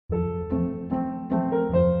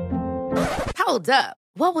Hold up.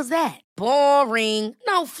 What was that? Boring.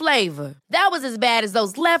 No flavor. That was as bad as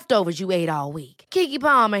those leftovers you ate all week. Keke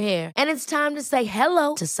Palmer here. And it's time to say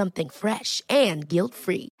hello to something fresh and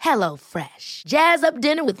guilt-free. Hello Fresh. Jazz up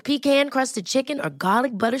dinner with pecan-crusted chicken or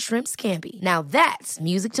garlic butter shrimp scampi. Now that's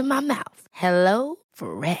music to my mouth. Hello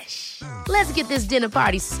Fresh. Let's get this dinner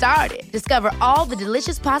party started. Discover all the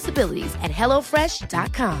delicious possibilities at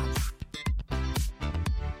hellofresh.com.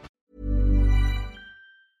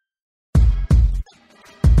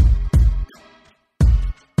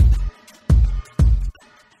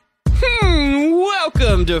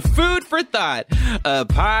 Welcome to Food for Thought, a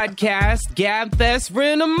podcast gabfest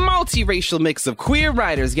wherein a multiracial mix of queer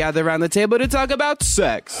writers gather around the table to talk about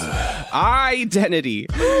sex, identity,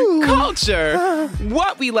 culture,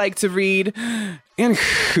 what we like to read, and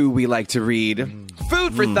who we like to read.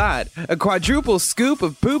 Food for Thought, a quadruple scoop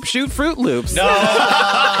of poop shoot Fruit Loops. No.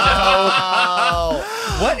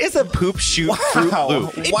 What is a poop shoot Fruit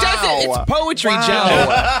Loop? It doesn't. It's poetry, Joe.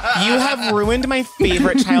 You have ruined my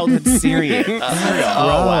favorite childhood cereal.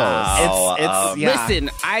 Wow. It's yeah.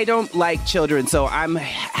 Listen, I don't like children, so I'm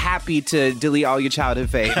happy to delete all your childhood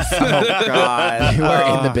faves. Oh, God. You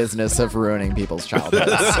are in the business of ruining people's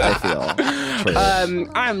childhoods, I feel.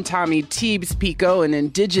 I'm Tommy Teebs Pico, an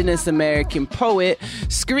indigenous American poet,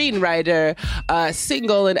 screenwriter,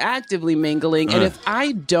 single and actively mingling. And if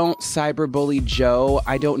I don't cyberbully Joe,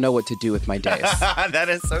 I don't know what to do with my days. That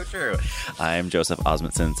is so true. I'm Joseph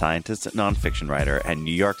Osmundson, scientist, nonfiction writer, and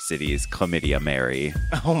New York City's Chlamydia Mary.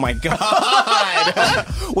 Oh, my God.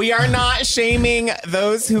 We are not shaming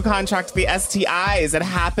those who contract the STIs. It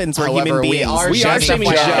happens. We're However, human beings. we are shaming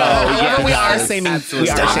Joe. However, we are shaming Joe.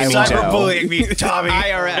 Cyberbullying me, Tommy.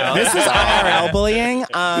 IRL. This is IRL bullying.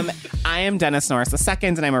 I am Dennis Norris II,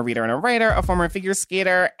 and I'm a reader and a writer, a former figure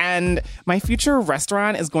skater, and my future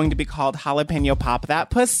restaurant is going to be called Jalapeno Pop That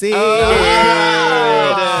Pussy. 1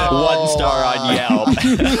 star on Yelp.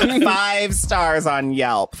 5 stars on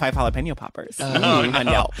Yelp. 5 jalapeno poppers on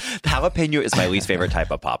Yelp. The jalapeno is my least favorite type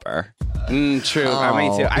of popper. True. Me too.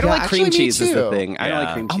 I don't Yeah, like cream actually, me cheese is the too. thing. I don't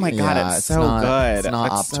like cream cheese. Oh my God, Yeah, it's so not, good. It's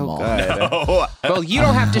not It's so optimal. good. Well, you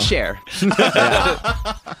don't have to share.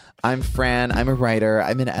 I'm Fran. I'm a writer.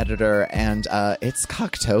 I'm an editor, and it's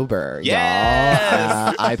Cocktober, Yes!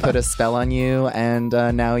 y'all. I put a spell on you, and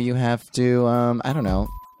now you have to, I don't know,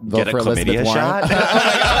 vote Get a for Elizabeth chlamydia Warren. shot?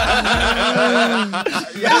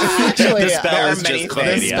 Actually, The spell there are is many just the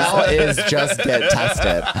chlamydia. spell is just get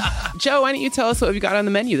tested. Joe, why don't you tell us what we've got on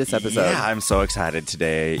the menu this episode? Yeah, I'm so excited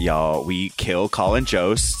today, y'all. We kill Colin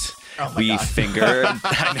Jost. We finger,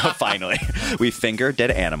 I know, finally. We finger dead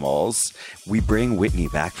animals. We bring Whitney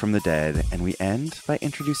back from the dead. And we end by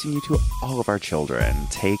introducing you to all of our children.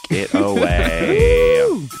 Take it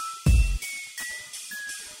away.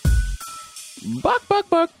 Buck, buck,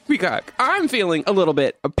 buck, peacock. I'm feeling a little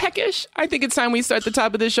bit peckish. I think it's time we start the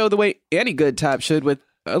top of the show the way any good top should, with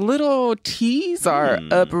a little tease our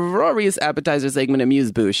uproarious appetizer segment,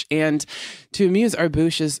 Amuse Bouche. And to amuse our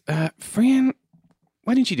bouches, Fran,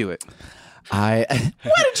 why didn't you do it? Why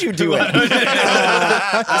did you do it?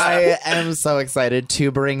 I am so excited to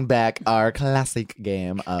bring back our classic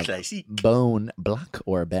game of Bone, Block,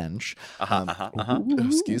 or Bench. Ooh,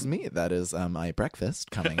 excuse me, that is my breakfast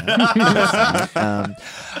coming up.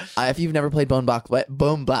 If you've never played Bone, Block,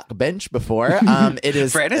 Bench before, it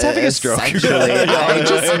is Fran is having a stroke. essentially, I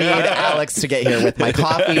just need Alex to get here with my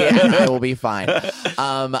coffee, and I will be fine.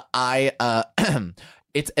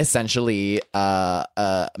 It's essentially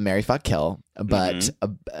marry, fuck, kill, but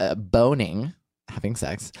boning, having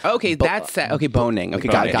sex. Okay, that's okay. Boning. Okay,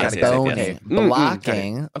 got it. Got Got it. it. Boning,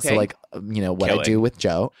 blocking. Okay. So like what I Killing. do with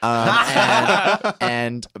Joe,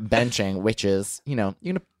 and benching, which is you're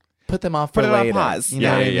gonna put them off for Put it on later. pause. You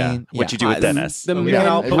know what I Yeah. mean? What you do with Dennis. The We can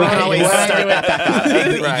always start that back up.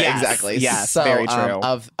 Right, Yes, exactly. Yes, so, very true.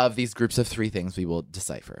 Of these groups of 3 things, we will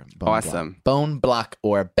decipher. Awesome. Bone, block,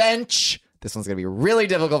 or bench. This one's gonna be really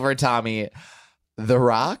difficult for Tommy. The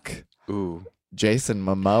Rock, Ooh. Jason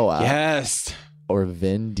Momoa, Yes. or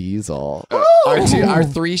Vin Diesel. Our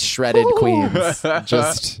 3 shredded queens.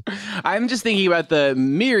 Just I'm just thinking about the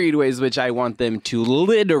myriad ways which I want them to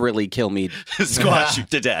literally kill me Squash you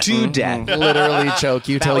to death. to death. literally choke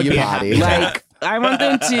you till would you be a potty. Like, I want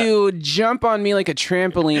them to jump on me like a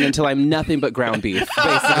trampoline until I'm nothing but ground beef,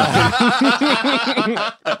 basically.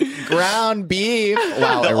 Ground beef.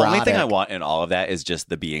 Wow, The only erotic. thing I want in all of that is just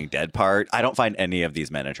the being dead part. I don't find any of these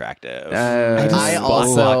men attractive. I'm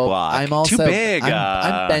also Too big.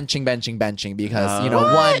 I'm benching because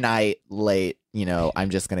one night late, I'm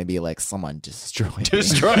just gonna be like, someone destroy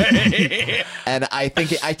me. And I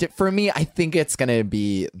think for me, I think it's gonna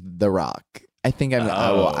be The Rock. I think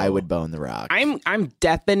I would bone The Rock. I'm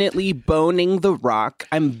definitely boning The Rock.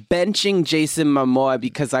 I'm benching Jason Momoa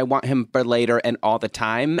because I want him for later and all the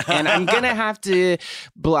time. And I'm going to have to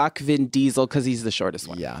block Vin Diesel because he's the shortest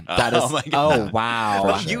one. Yeah. That is. my God. Oh, wow.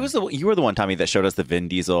 Well, you were the one, Tommy, that showed us the Vin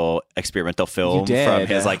Diesel experimental film You did. from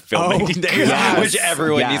his filmmaking days, yes. which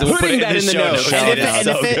everyone needs to put Putting in that the in the show notes. notes. And It is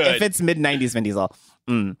so good. if it's mid-90s Vin Diesel.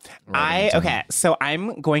 Okay, so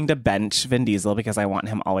I'm going to bench Vin Diesel because I want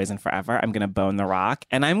him always and forever. I'm going to bone The Rock,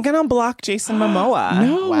 and I'm going to block Jason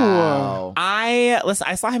Momoa. Wow. I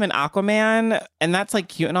saw him in Aquaman, and that's like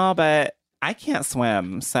cute and all, but I can't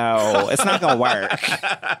swim, so it's not going to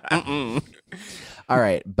work. All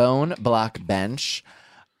right. Bone, block, bench.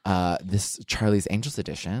 This Charlie's Angels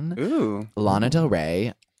edition. Ooh. Lana Del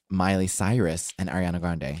Rey, Miley Cyrus, and Ariana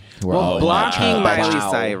Grande. Who are all in that Blocking chart. Miley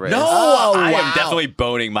Wow. Cyrus. No, Oh, I wow. am definitely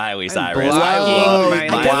boning Miley Cyrus. blocking Miley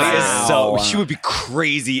Miley is so she would be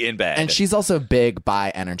crazy in bed. And she's also big bi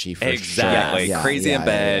energy for exactly sure. Yeah, crazy yeah, in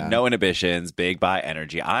bed, yeah. no inhibitions, big bi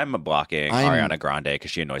energy. I'm blocking Ariana Grande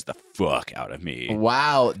because she annoys the fuck out of me.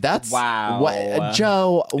 Wow, that's Wow. What,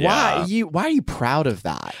 Joe? Why Yeah. Why are you proud of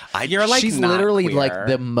that? You're like She's not literally queer. like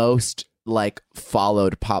the most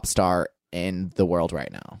followed pop star in the world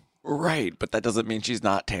right now. Right, but that doesn't mean she's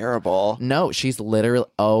not terrible. No, she's literally.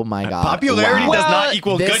 Oh my god, Popularity wow. does not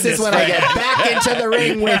equal This goodness. is when I get back into the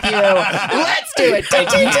ring with you. Let's do it.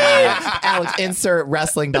 Alex, insert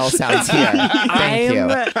wrestling bell sounds here. Thank you.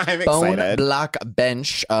 I'm Bone, excited. block,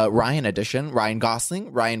 bench, Ryan edition. Ryan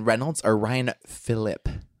Gosling, Ryan Reynolds, or Ryan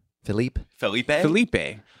Philippe? Felipe? Philippe.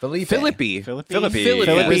 Philippe. Philippi. Is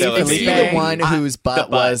he the one whose butt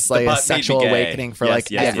was the like butt a made me sexual gay. awakening for Yes,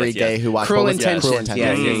 yes, every yes, gay yes. who watched Cruel what was it? Intentions. Cruel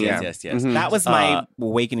Intentions. Yes. Yes. That was my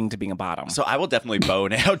awakening to being a bottom. So I will definitely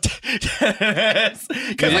bone out because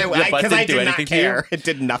Because I did not care. It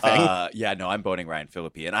did nothing. I'm boning Ryan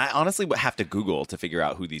Phillippe, and I honestly would have to Google to figure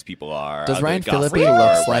out who these people are. Does Ryan Gosling Phillippe or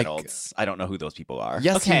looks like- Reynolds. I don't know who those people are.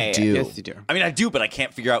 Yes, Okay. you do. Yes, you do. I mean I do, but I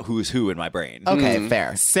can't figure out who's who in my brain. Okay,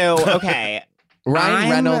 fair. So, okay. Ryan I'm-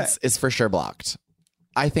 Reynolds is for sure blocked.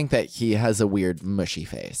 I think that he has a weird mushy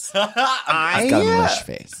face. He's got a mush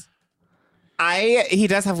face. He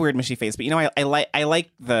does have a weird mushy face, but I like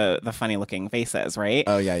the funny looking faces, right?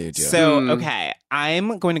 Oh yeah, you do. So, okay,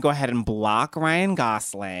 I'm going to go ahead and block Ryan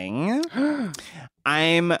Gosling.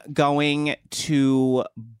 I'm going to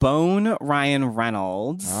bone Ryan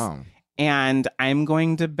Reynolds. oh. And I'm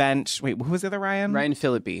going to bench. Wait, who was the other Ryan? Ryan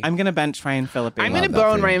Phillippe. I'm going to bench Ryan Phillippe. I'm going to Love that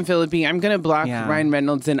bone for you. Ryan Phillippe. I'm going to block Yeah. Ryan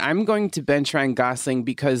Reynolds, and I'm going to bench Ryan Gosling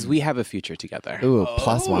because we have a future together. Ooh,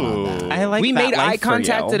 plus one on that. I like we that made eye life for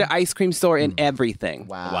contact you. at an ice cream store and everything.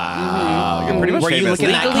 Wow, you're pretty much Were you famous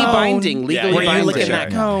looking now. at Legally cone? binding. Legally Were you binding. looking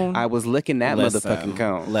at cone? I was licking that Listen. motherfucking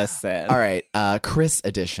cone. Listen. All right, Chris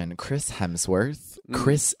edition. Chris Hemsworth,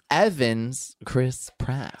 Chris Evans, Chris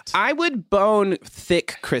Pratt. I would bone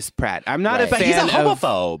thick Chris Pratt. I'm not Right. a But fan he's a of.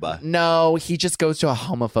 homophobe. No, he just goes to a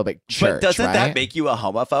homophobic church. But doesn't right? that make you a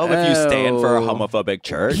homophobe if you stand for a Oh. homophobic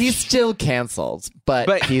church? He's still canceled, but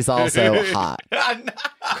But- he's also hot.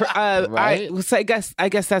 Right? So I guess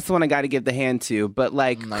that's the one I got to give the hand to. But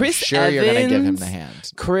like I'm Chris sure Evans, you're gonna give him the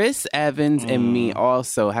hand. Chris Evans and me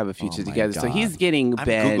also have a future Oh my together. So God. he's getting I'm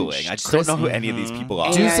benched. Googling. I just don't know who any of these people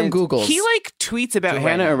are. Do some And Googles. He like tweets about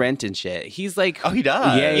Hannah Arendt and shit. He's like, Oh, he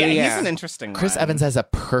does? Yeah, He's an interesting Chris one. Evans has a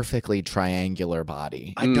perfectly triangular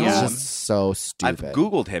body. I don't. It's just so I've stupid.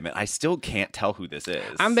 Googled him and I still can't tell who this is.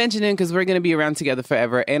 I'm benching him because we're gonna be around together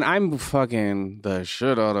forever, and I'm fucking the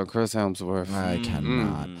shit out of Chris Hemsworth. I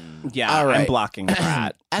cannot. Yeah, All right. I'm blocking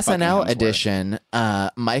Pratt. SNL Fucking Hemsworth. edition.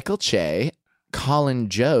 Michael Che, Colin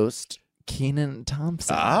Jost, Kenan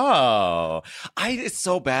Thompson. Oh, it's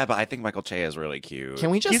so bad, but I think Michael Che is really cute. Can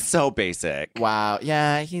we just- He's so basic. Wow.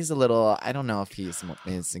 Yeah, he's a little. I don't know if he's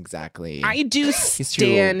is exactly. I do too-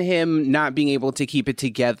 stand him not being able to keep it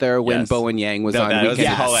together when Yes. Bowen Yang was No, on that was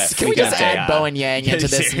Weekend. hilarious. Can we just Yeah. add Bo and Yang into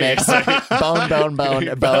this mix? Yeah. Bone, Bo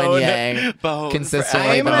and Yang. Bone,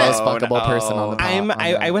 Consistently the Bone. most fuckable person on the pod.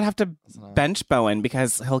 I would have to bench Bowen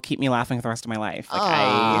because he'll keep me laughing for the rest of my life.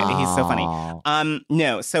 He's so funny. Aw.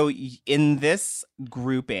 No. So in this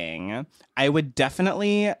grouping, I would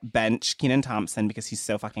definitely bench Kenan Thompson because he's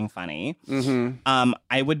so fucking funny. Mm-hmm.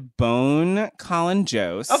 I would bone Colin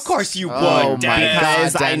Jost. Of course you would, Oh my Dennis.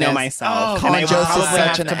 because God, I know Dennis. myself. Oh, And Colin I would Jost is probably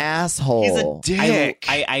such have an to- asshole. He's a dick.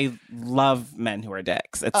 I love men who are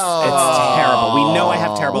dicks. It's Oh. terrible. We know I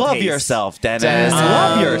have terrible Love taste. yourself, Dennis. Dennis.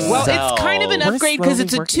 Love yourself. Well, it's kind of an We're upgrade because slowly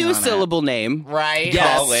it's a working on it. 2-syllable name. Right?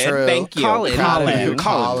 Yes, That's true. Thank you. Colin. Colin. Colin.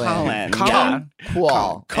 Colin. Colin. Yeah.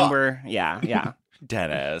 Cool. And we're, yeah.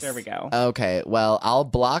 Dennis. There we go. Okay, well, I'll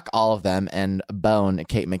block all of them and bone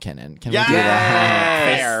Kate McKinnon. Can Yes! we do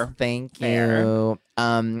that? Fair. Thank Fair. you.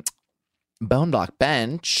 Bone block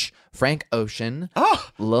bench, Frank Ocean, Oh.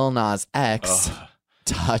 Lil Nas X,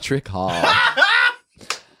 Todrick Hall.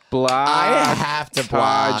 Block. I have to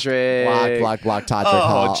block Todrick. Todrick Oh,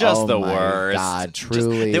 Hall. just the my worst. God, Just-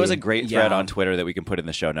 truly. there was a great thread Yeah. on Twitter that we can put in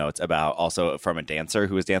the show notes about also from a dancer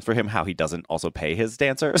who has danced for him, how he doesn't also pay his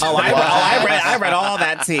dancers. I read all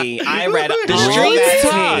that tea. I read The all streets that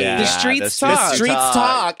talk. tea. Yeah, The streets the The talk. streets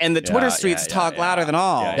talk, and the Twitter Yeah, streets yeah, talk yeah. louder than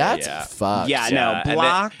all. Yeah, That's yeah. fucked. Yeah, Yeah, no, and that-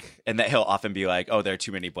 block. And that he'll often be like, "Oh, there are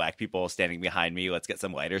too many black people standing behind me. Let's get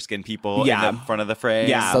some lighter skinned people Yeah. in the front of the frame."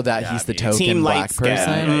 Yeah. So that he's the token Team black light skin.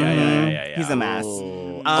 person. Yeah. He's a mess.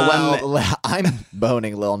 Well, I'm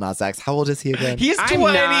boning Lil Nas X. How old is he again? He's I'm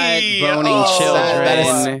 20. not boning children.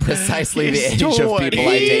 That is precisely the age of people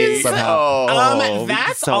I date somehow.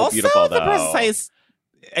 That's so also beautiful, the though. precise.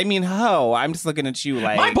 I mean, I'm just looking at you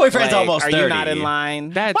like My boyfriend's like, almost Are 30. you not in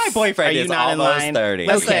line? That's My boyfriend Are you is not in almost line? 30.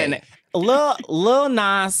 Listen, Okay. Lil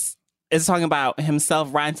Nas is talking about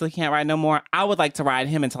himself riding until he can't ride no more. I would like to ride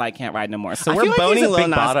him until I can't ride no more. So I we're feel like boning he's a Lil big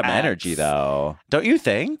Nas bottom X. energy, though. Don't you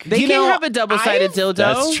think? They You can know, have a double-sided dildo.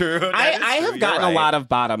 That's true. I have gotten a lot of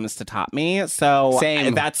bottoms to top me, so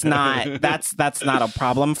Same. that's not that's not a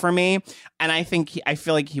problem for me. And I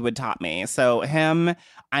feel like he would top me. So him,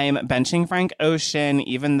 I'm benching Frank Ocean,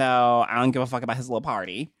 even though I don't give a fuck about his little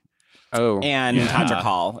party. Oh. And Todrick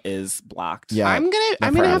Hall is blocked. Yeah. I'm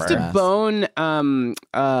gonna have to forever. bone. I'm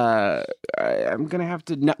gonna have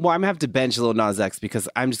to. I'm gonna have to bench Lil Nas X because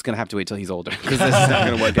I'm just gonna have to wait till he's older because this is not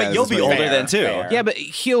gonna work. But out you'll this be way. older then, too. Fair. Yeah, but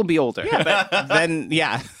he'll be older. Then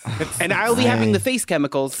yeah. And I'll be having the face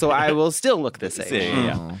chemicals, so I will still look this age. See,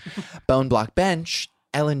 yeah. Bone block bench,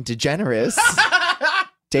 Ellen DeGeneres,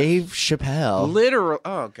 Dave Chappelle, Literal.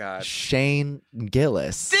 Oh God. Shane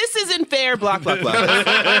Gillis. This isn't fair. Block.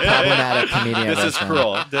 Problematic comedian. This is listener.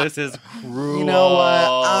 cruel. This is cruel. You know what?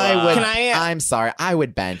 I would. Can I- I'm sorry. I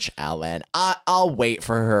would bench Ellen. I'll wait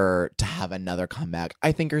for her to have another comeback.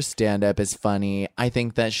 I think her stand-up is funny. I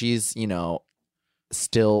think that she's,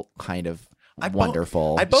 still kind of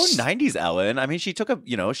wonderful. I boned 90s Ellen. I mean, she took a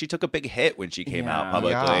big hit when she came out Yeah.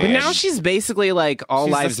 publicly. Yeah. But now she's basically like all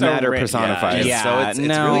She's lives just so matter rich. personified. Yeah. So it's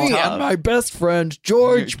No. really Me tough. and my best friend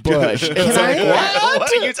George Bush. Can It's like,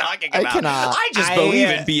 What are you talking I about? cannot. I just I- believe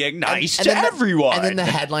in being nice to then everyone. And then the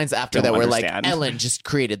headlines after Don't that were understand. like, Ellen just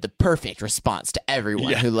created the perfect response to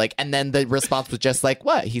everyone who and then the response was just like,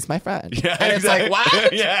 what? He's my friend. Yeah, and it's like, exactly.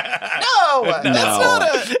 what? Yeah. No, that's not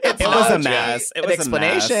a. It was a mess. It An was a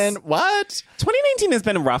explanation. mess. What? 2019 has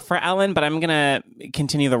been rough for Ellen, but I'm gonna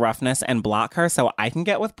continue the roughness and block her so I can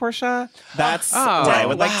get with Portia. That's what I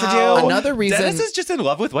would like to do. Another reason. Dennis is just in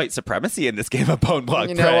love with white supremacy in this game of Bone Block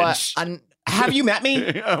You know what? French. Have you met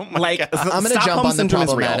me? Oh my like, God. I'm going to jump Stockholm on the syndrome is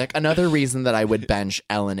real. problematic. Another reason that I would bench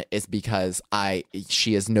Ellen is because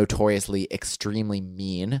she is notoriously extremely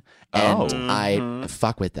mean, and I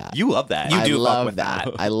fuck with that. You love that. I do fuck love with that.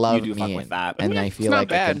 that. I love You do fuck mean, with that. and I feel not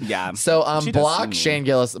like I bad. can- Yeah. So She does block seem Shane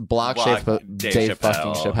Gillis, block Block Dave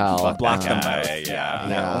fucking Chappelle. Block them Yeah, both. yeah.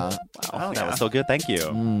 Yeah. Oh, that was so good. Thank you.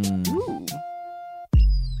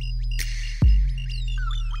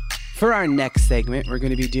 For our next segment, we're going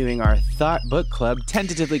to be doing our Thought Book Club,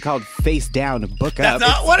 tentatively called Face Down Book Up. That's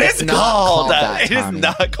not what it's not called. called that, It is Tommy.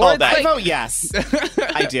 not called that. I vote yes.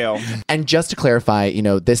 I do. And just to clarify,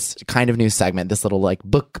 this kind of new segment, this little like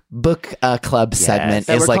book club segment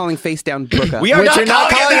that is we're like. calling Face Down Book Up. We are which not you're not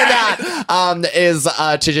calling calling it it that, is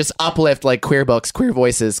to just uplift like queer books, queer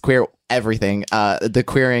voices, queer everything. The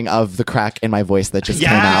queering of the crack in my voice that just came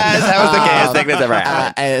out. Yes, that was the gayest thing that's ever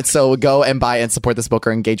happened. And so go and buy and support this book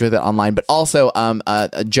or engage with it online. But also,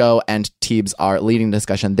 Joe and Teebs are leading the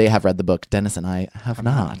discussion. They have read the book. Dennis and I have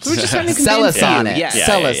not. We're just trying to sell convince us on you. it. Yes.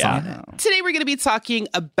 Sell Yeah, us yeah, on yeah. it. Today we're going to be talking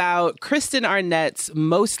about Kristen Arnett's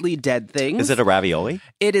Mostly Dead Things. Is it a ravioli?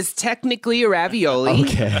 It is technically a ravioli.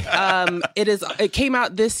 Okay. It came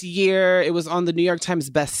out this year. It was on the New York Times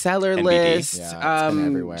bestseller NBD. list. Yeah, it's been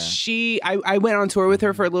everywhere. I went on tour with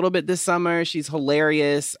her for a little bit this summer. She's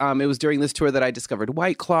hilarious. It was during this tour that I discovered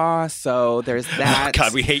White Claw. So there's that.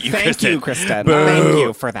 God, we hate you, Thank Kristen. you, Kristen. Boo. Thank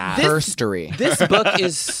you for that. Herstory. This book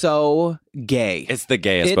is so gay. It's the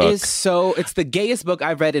gayest It book. is so. It's the gayest book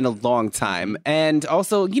I've read in a long time, and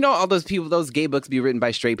also, all those people, those gay books be written by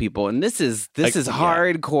straight people, and this is Yeah.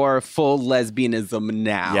 hardcore full lesbianism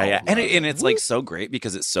now. Yeah. And it's like so great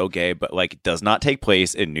because it's so gay, but like it does not take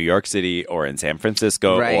place in New York City or in San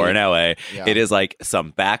Francisco Right. or in LA. Yeah. It is like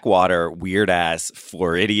some backwater, weird ass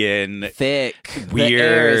Floridian, thick, The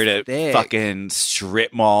air is weird thick. fucking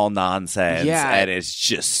strip mall nonsense. Yeah. And it's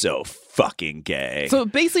just so fucking gay. So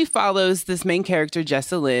it basically follows this main character,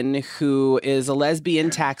 Jessa Lynn, who is a lesbian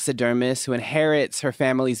taxidermist who inherits her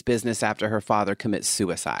family's business after her father commits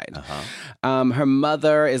suicide. Her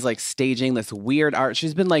mother is like staging this weird art.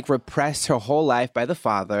 She's been like repressed her whole life by the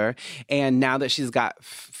father. And now that she's got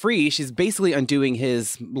free, she's basically undoing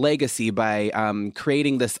his legacy by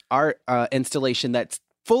creating this art installation that's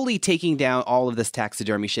fully taking down all of this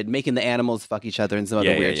taxidermy shit, making the animals fuck each other and some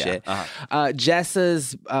other weird shit.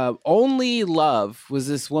 Jessa's only love was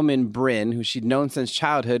this woman, Bryn, who she'd known since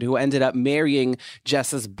childhood, who ended up marrying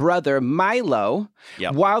Jessa's brother, Milo,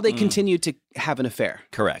 while they continued to have an affair.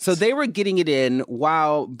 Correct. So they were getting it in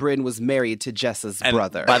while Bryn was married to Jessa's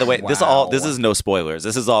brother. By the way, this is no spoilers.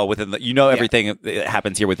 This is all within the, everything that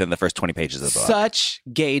happens here within the first 20 pages of the book. Such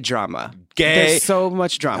gay drama. There's so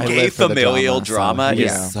much drama. Gay familial drama so,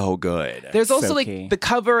 is so good. There's also key. the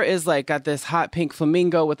cover is like got this hot pink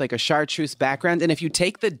flamingo with like a chartreuse background. And if you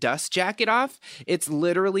take the dust jacket off, it's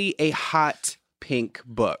literally a hot pink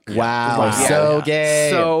book. Wow. So gay.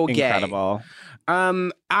 So gay. Incredible.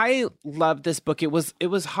 I love this book. It was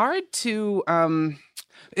hard to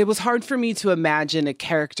it was hard for me to imagine a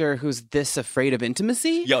character who's this afraid of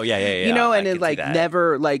intimacy. Yeah. You know, and it like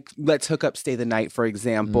never like let's hook up, stay the night, for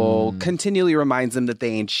example. Continually reminds them that they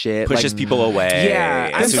ain't shit. Pushes like, people away.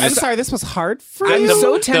 Yeah. I'm sorry, this was hard for you? I'm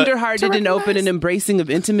so tenderhearted and open and embracing of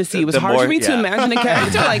intimacy. It was hard for me to imagine a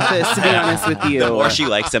character like this, to be honest with you. The more she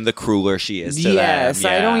likes him, the crueler she is to them. Yes,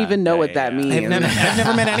 I don't even know what that means. I've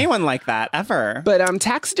never met anyone like that, ever. But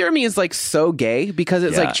taxidermy is like so gay because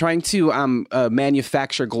it's like trying to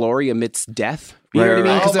manufacture glory amidst death. You know what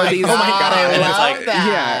I mean? Oh my God, I love that.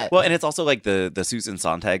 Yeah. Well, and it's also like the Susan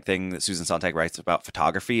Sontag thing that Susan Sontag writes about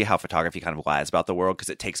photography, how photography kind of lies about the world because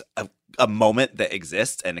it takes a moment that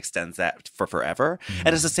exists and extends that for forever.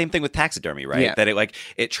 And it's the same thing with taxidermy, right? Yeah. That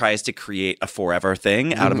it tries to create a forever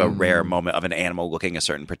thing out of a rare moment of an animal looking a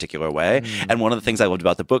certain particular way. And one of the things I loved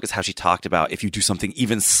about the book is how she talked about if you do something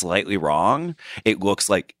even slightly wrong, it looks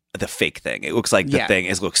like the fake thing. It looks like the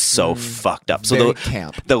thing looks so fucked up. So Very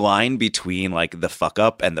camp. The line between like the fuck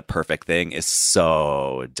up and the perfect thing is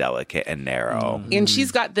so delicate and narrow. And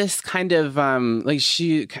she's got this kind of like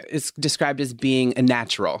she is described as being a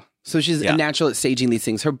natural. So she's a natural at staging these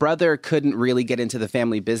things. Her brother couldn't really get into the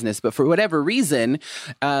family business, but for whatever reason,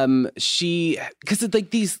 because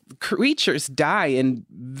like these creatures die in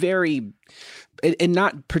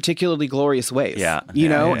not particularly glorious ways. You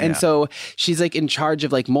know? And so she's like in charge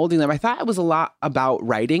of like molding them. I thought it was a lot about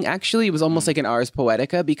writing, actually. It was almost like an Ars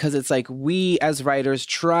Poetica because it's like we as writers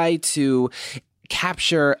try to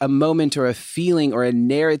capture a moment or a feeling or a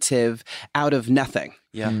narrative out of nothing.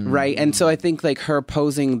 Right. And so I think like her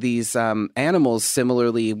posing these animals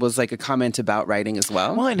similarly was like a comment about writing as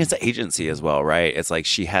well. Well, and it's an agency as well, right? It's like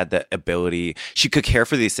she had the ability, she could care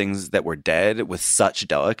for these things that were dead with such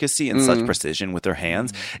delicacy and such precision with her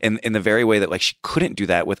hands. And in the very way that like she couldn't do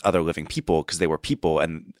that with other living people because they were people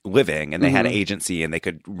and living and they had agency and they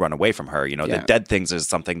could run away from her. You know, the dead things is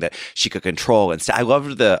something that she could control. And I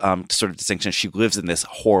loved the sort of distinction. She lives in this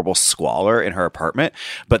horrible squalor in her apartment,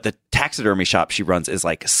 but the taxidermy shop she runs is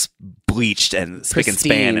like bleached and spick and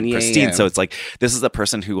span and pristine. So it's like this is a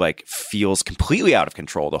person who like feels completely out of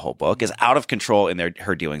control. The whole book is out of control in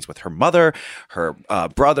her dealings with her mother, her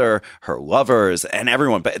brother, her lovers, and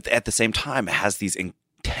everyone. But at the same time, has these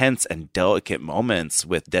intense and delicate moments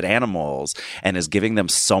with dead animals and is giving them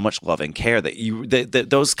so much love and care that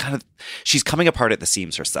those kind of she's coming apart at the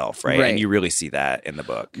seams herself, right? And you really see that in the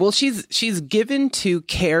book. Well, she's given to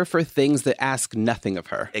care for things that ask nothing of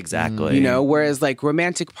her. Exactly. You know, whereas like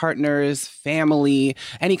romantic partners, family,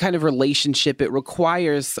 any kind of relationship, it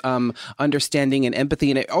requires understanding and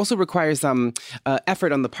empathy, and it also requires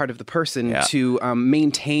effort on the part of the person to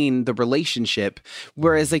maintain the relationship.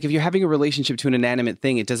 Whereas like if you're having a relationship to an inanimate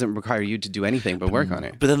thing, it doesn't require you to do anything but work on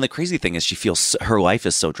it. But then the crazy thing is she feels her life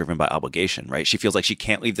is so driven by obligation, right? She feels like she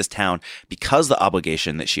can't leave this town because the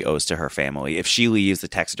obligation that she owes to her family. If she leaves, the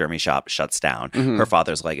taxidermy shop shuts down. Her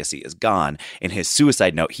father's legacy is gone. In his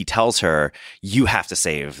suicide note, he tells her, you have to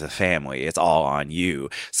save the family. It's all on you.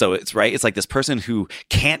 So it's right. It's like this person who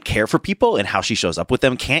can't care for people and how she shows up with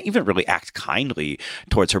them, can't even really act kindly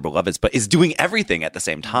towards her beloveds, but is doing everything at the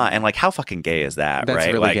same time. And like, how fucking gay is that, That's right?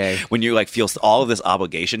 really like gay. When you like feel all of this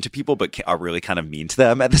obligation to people, but are really kind of mean to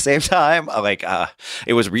them at the same time. Like,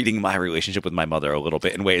 it was reading my relationship with my mother a little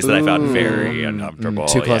bit in ways that I found very uncomfortable.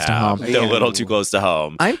 Too close to home. A little too close to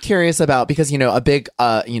home. I'm curious about, because, you know, a big,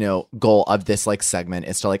 goal of this like segment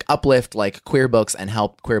is to like uplift like queer books and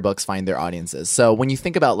help queer books find their audiences. So when you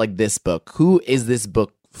think about like this book, who is this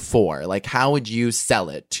book for? Like, how would you sell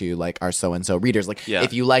it to like our so-and-so readers? Like, Yeah.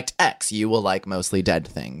 if you liked X, you will like Mostly Dead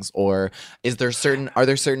Things. Or are there certain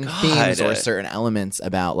themes or certain elements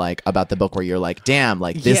about the book where you're like, damn,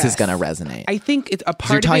 like this is Yes. gonna resonate? I think it's a part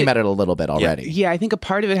You're of talking it, about it a little bit already. Yeah, I think a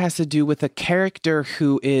part of it has to do with a character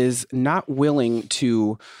who is not willing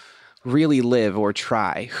to really live or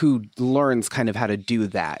try, who learns kind of how to do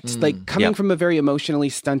that. Like coming from a very emotionally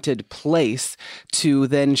stunted place to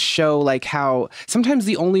then show like how sometimes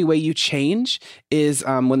the only way you change is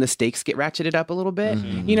when the stakes get ratcheted up a little bit,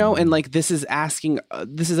 you know? And like this is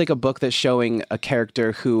like a book that's showing a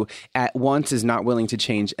character who at once is not willing to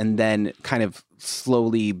change and then kind of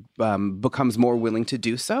slowly becomes more willing to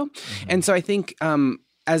do so. And so I think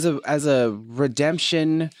as a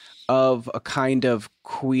redemption of a kind of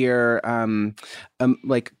queer,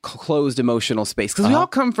 like closed emotional space, because we all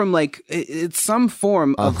come from like it's some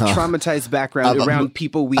form of traumatized background around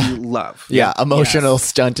people we love. Yeah, emotional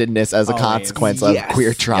stuntedness as a Always. consequence of Yes.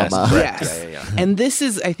 queer trauma. Yes. And this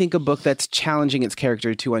is, I think, a book that's challenging its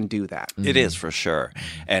character to undo that. It is for sure,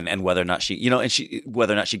 and whether or not she,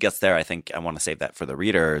 whether or not she gets there, I think I want to save that for the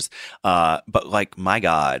readers. But like, my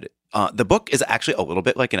God. The book is actually a little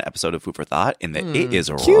bit like an episode of Food for Thought in that it is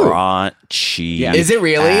raunchy. Yeah. Is it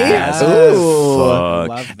really? as Ooh. fuck.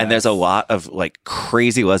 Love And there's a lot of like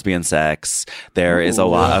crazy lesbian sex. There is a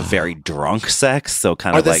lot of very drunk sex. So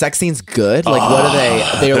kind Are of the like sex scenes good? Like, what are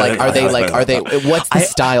they? They're like, are they? What's the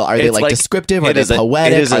style? Are they it's like descriptive? Are it they is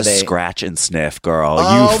poetic? It is are a they? scratch and sniff, girl.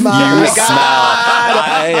 Oh you my smell. God.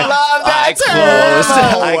 I love that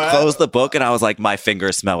term. I closed the book and I was like, my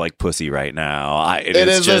fingers smell like pussy right now. It It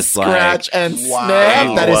is a just scratch and sniff.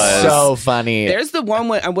 It That is was. so funny. There's the one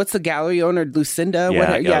with what's the gallery owner, Lucinda? Yeah,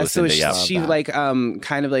 Whatever. yeah, So Lucinda, yeah. she like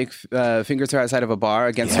kind of like fingers her outside of a bar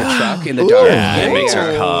against her truck in the dark. Yeah, it makes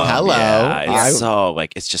her come. Hello. Yeah, it's so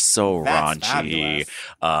like it's just so That's raunchy.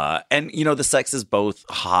 fabulous. And the sex is both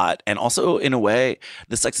hot and also in a way,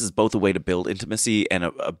 the sex is both a way to build intimacy and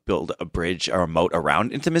build a bridge or a moat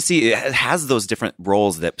around intimacy. It has those different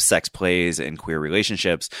roles that sex plays in queer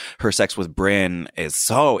relationships. Her sex with Bryn is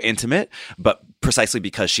so intimate, but precisely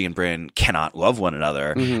because she and Bryn cannot love one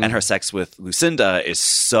another, and her sex with Lucinda is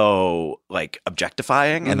so like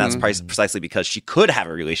objectifying, and that's precisely because she could have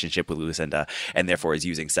a relationship with Lucinda, and therefore is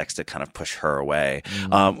using sex to kind of push her away.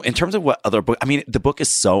 In terms of what other book, I mean, the book is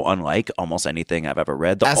so unlike almost anything I've ever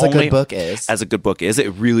read. As a good book is. As a good book is, it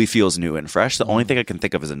really feels new and fresh. The only thing I can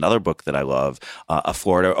think of is another book that I love,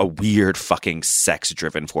 a weird fucking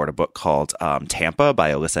sex-driven Florida book called Tampa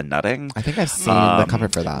by Alyssa Nutting. I think I've seen the cover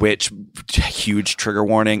for that. Which, huge trigger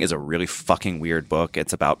warning, is a really fucking weird book.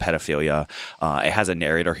 It's about pedophilia. It has a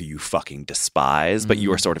narrator who you fucking despise, but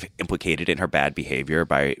you are sort of implicated in her bad behavior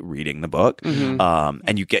by reading the book.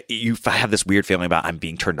 And you have this weird feeling about I'm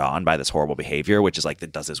being turned on by this horrible behavior, which is like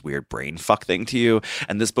that does this weird brain fuck thing to you.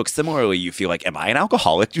 And this book, similarly, you feel like, am I an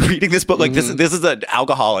alcoholic reading this book? Like this is an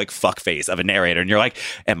alcoholic fuck face of a narrator, and you're like,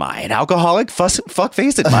 am I an alcoholic fuck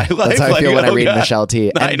face in my life? That's how I feel when I read God. Michelle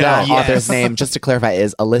T. I And know. the author's name, just to clarify,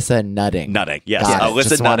 is Alyssa Nutting. Nutting, yes. Got it. Alyssa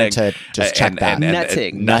Just Nutting. wanted to just check that.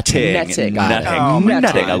 Nutting. Nutting. Nutting. Got it. Oh, my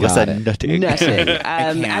Nutting. God. Alyssa Got it. Nutting. Nothing.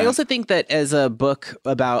 can't. I also think that as a book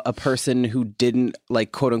about a person who didn't like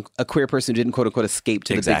a queer person who didn't quote unquote escape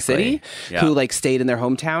to the Exactly. big city, Yeah. who like stayed in their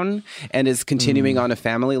hometown and is continuing on a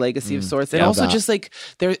family legacy of sorts, and Yeah. also Love that. just like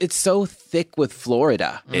it's so thick with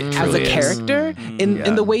Florida It as truly a is. character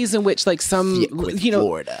in the ways in which like some Thick with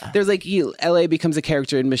Florida. there's like LA becomes a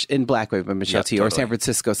character in Black Wave by Michelle Yep, T, or totally. San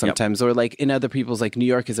Francisco sometimes, or like in other people's like New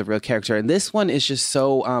York is a real character, and this one is just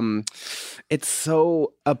so it's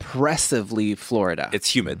so oppressively Florida.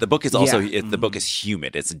 It's humid. The book is also Yeah. the book is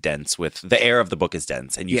humid. It's dense with the air of the book is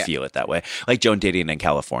dense, and you Yeah. feel it that way. Like Joan Didion in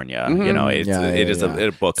California. You know, it is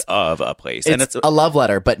a book of a place, and It's a love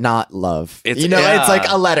letter, but not love. It's- It's yeah. like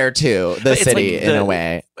a letter to the It's city like in a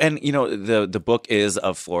way. And the book is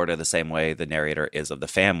of Florida the same way the narrator is of the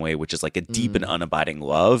family, which is like a deep and unabiding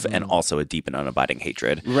love, and also a deep and unabiding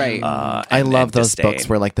hatred. Right. I love and those disdain. books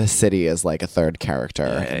where like the city is like a third character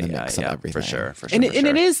in the mix of yeah, everything. for sure. And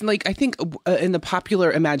it is like I think in the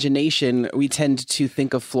popular imagination we tend to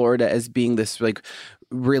think of Florida as being this like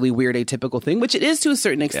really weird atypical thing, which it is to a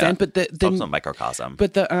certain extent, but also a microcosm.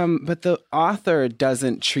 but the author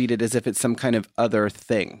doesn't treat it as if it's some kind of other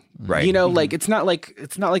thing, Right. You know, like it's not like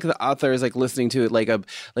the author is like listening to it like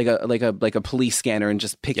a police scanner and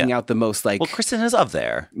just picking Yeah. out the most like Well, Kristen is of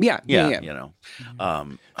there. yeah. You know.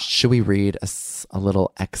 Should we read a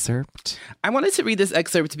little excerpt? I wanted to read this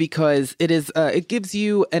excerpt because it gives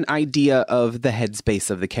you an idea of the headspace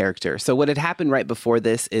of the character. So what had happened right before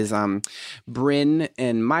this is Bryn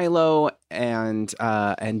and Milo and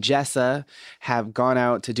Jessa have gone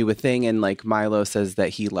out to do a thing, and like Milo says that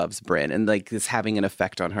he loves Bryn, and like it's having an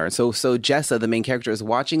effect on her. So Jessa, the main character, is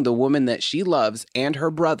watching the woman that she loves and her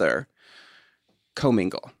brother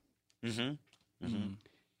commingle. Mm-hmm. Mm-hmm.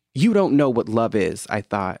 You don't know what love is, I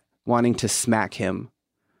thought, wanting to smack him.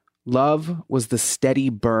 Love was the steady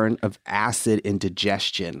burn of acid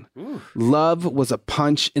indigestion. Ooh. Love was a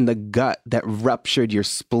punch in the gut that ruptured your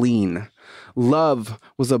spleen. Love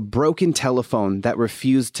was a broken telephone that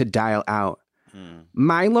refused to dial out.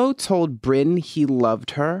 Milo told Bryn he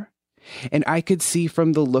loved her, and I could see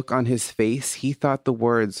from the look on his face he thought the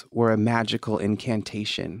words were a magical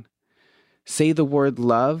incantation. Say the word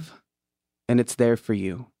love, and it's there for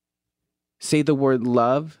you. Say the word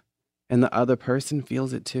love, and the other person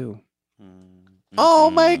feels it too. Oh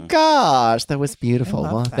my gosh, that was beautiful.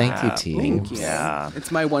 Well, that. thank you, T. Thank you. Yeah.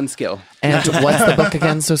 It's my one skill. And what's the book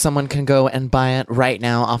again so someone can go and buy it right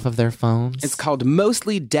now off of their phones? It's called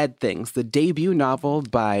Mostly Dead Things, the debut novel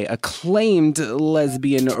by acclaimed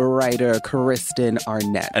lesbian writer Kristen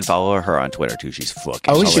Arnett. And follow her on Twitter too. She's fucking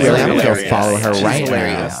Oh, she really? I'm hilarious. going to follow her She's right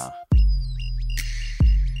hilarious. now.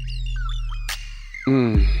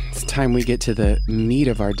 It's time we get to the meat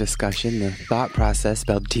of our discussion, the thought process,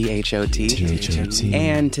 spelled T-H-O-T. T-H-O-T.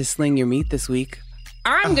 And to sling your meat this week,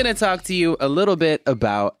 I'm going to talk to you a little bit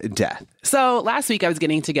about death. So last week I was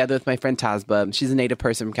getting together with my friend Tazba. She's a native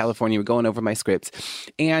person from California. We're going over my scripts.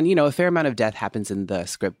 And, you know, a fair amount of death happens in the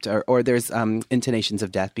script, or there's intonations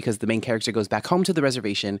of death because the main character goes back home to the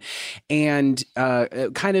reservation and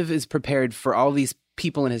kind of is prepared for all these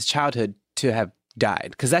people in his childhood to have died,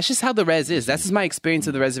 because that's just how the res is. That's just my experience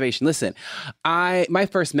of the reservation. Listen, my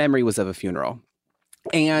first memory was of a funeral.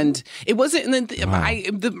 And it wasn't, and then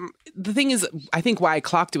the thing is, I think why I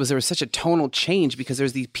clocked it was there was such a tonal change because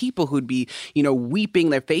there's these people who'd be, you know, weeping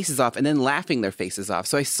their faces off and then laughing their faces off.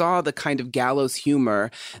 So I saw the kind of gallows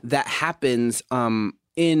humor that happens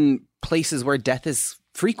in places where death is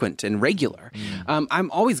frequent and regular.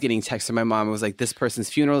 I'm always getting texts from my mom. It was like, this person's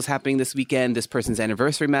funeral is happening this weekend. This person's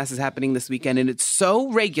anniversary mass is happening this weekend. And it's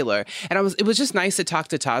so regular. And it was just nice to talk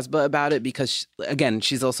to Tazba about it because, again,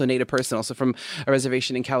 she's also a Native person, also from a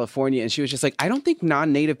reservation in California. And she was just like, I don't think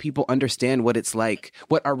non-Native people understand what it's like,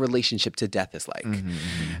 what our relationship to death is like.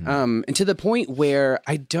 And to the point where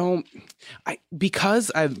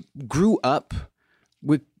because I grew up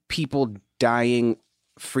with people dying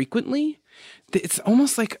frequently, it's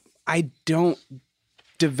almost like I don't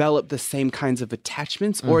develop the same kinds of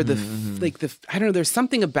attachments or I don't know, there's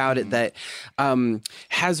something about it that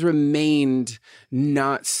has remained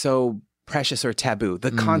not so precious or taboo,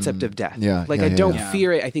 the concept of death. I don't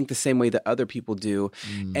fear it, I think, the same way that other people do.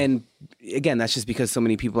 And again, that's just because so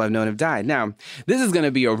many people I've known have died. Now, this is going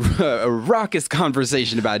to be a raucous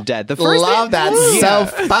conversation about death. The first Love that. So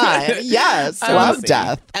fun. Yes. Love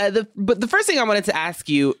death. But the first thing I wanted to ask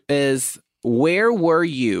you is, where were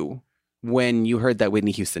you when you heard that Whitney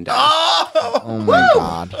Houston died? Oh my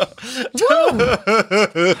God.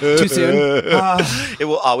 Too soon? It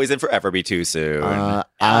will always and forever be too soon.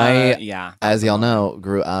 As y'all know,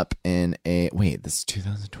 grew up in this is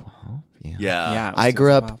 2012? Yeah. I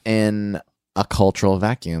grew up in a cultural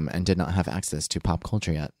vacuum and did not have access to pop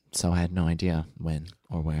culture yet. So I had no idea when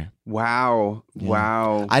or where. Wow.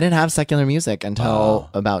 I didn't have secular music until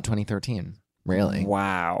about 2013. Really?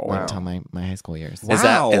 Wow. Until my high school years. Is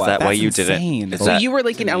that why you didn't? So you were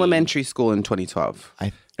like in elementary school in 2012.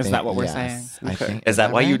 Is that what we're saying? I think. Is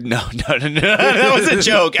that why right? you? No. That was a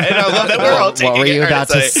joke. I love that we're all taking What were you it about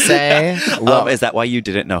to say? Is that why you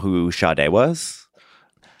didn't know who Sade was?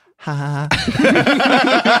 Ha.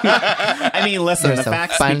 I mean, listen, the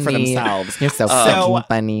facts speak for themselves. You're so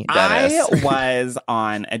funny. I was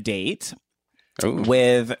on a date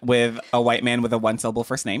with a white man with a one-syllable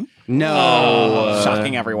first name. No.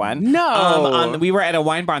 Shocking everyone. No. We were at a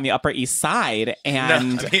wine bar on the Upper East Side,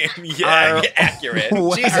 and accurate.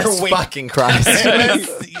 Jesus fucking Christ.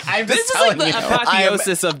 I'm This is like the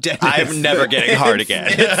apotheosis of death. I'm never getting hard again.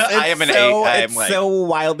 I am an 8. It's so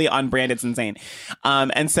wildly on brand. It's insane.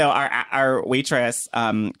 And so our waitress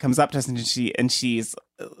comes up to us, and she's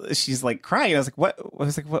like crying. I was like, "What?" I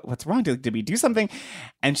was like, "What's wrong? Did we do something?"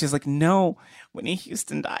 And she's like, "No, Whitney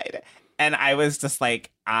Houston died." And I was just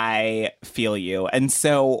like, I feel you. And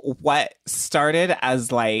so what started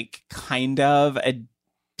as like kind of a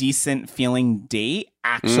decent feeling date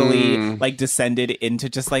actually like descended into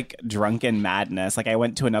just like drunken madness. Like I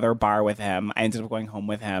went to another bar with him. I ended up going home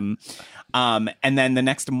with him. And then the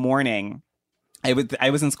next morning, I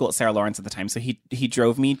was in school at Sarah Lawrence at the time, so he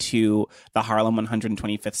drove me to the Harlem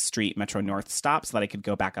 125th Street Metro North stop so that I could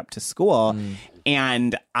go back up to school.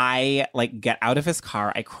 And I get out of his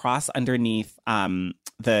car, I cross underneath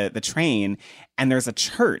the train, and there's a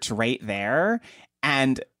church right there,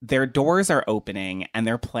 and their doors are opening, and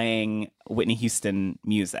they're playing Whitney Houston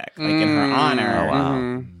music, in her honor. Oh,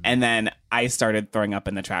 wow. And then I started throwing up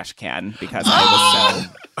in the trash can because I was so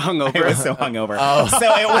hungover. I was so hungover. Oh, so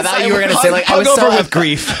it was, I thought you were going to say I was so with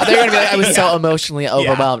grief. I thought you were going to be I was so emotionally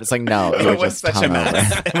overwhelmed. It's no, you were just such a hungover.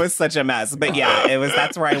 mess. It was such a mess. But yeah,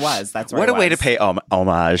 that's where I was. That's where What I a way to was. pay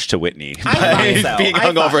homage to Whitney. I thought so. Being I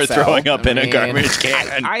hungover thought and so. throwing up in a mean, garbage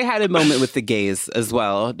can. I had a moment with the gays as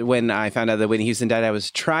well. When I found out that Whitney Houston died, I was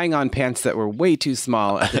trying on pants that were way too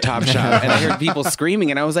small at the Top Shop, and I heard people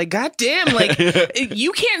screaming, and I was like, God damn,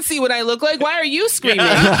 you can't see what I look like. Why are you screaming?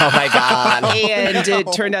 Oh my God. And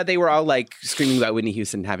it turned out they were all screaming about Whitney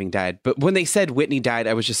Houston having died. But when they said Whitney died,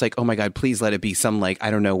 I was just like, oh my God, please let it be some I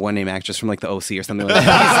don't know, one name actress from the OC or something like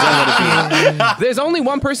that. Please don't let it be. There's only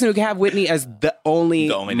one person who can have Whitney as the only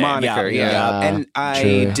name. moniker. Yeah. And I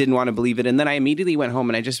True. didn't want to believe it. And then I immediately went home,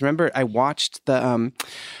 and I just remember I watched the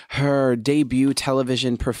her debut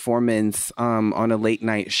television performance on a late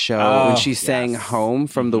night show when she sang Home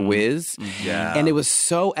from The Wiz. Yeah. And it was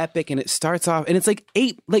so epic, and it starts off, and it's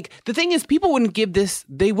the thing is, people wouldn't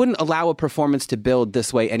they wouldn't allow a performance to build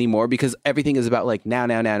this way anymore, because everything is about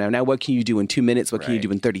now, what can you do in 2 minutes? What can you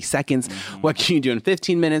do in 30 seconds? What can you do in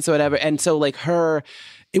 15 minutes or whatever? And so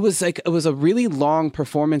it was a really long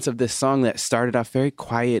performance of this song that started off very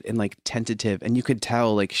quiet and tentative, and you could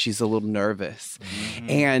tell she's a little nervous,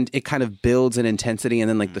 and it kind of builds in intensity, and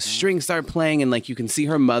then the strings start playing, and you can see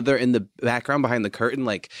her mother in the background behind the curtain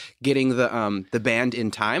getting the band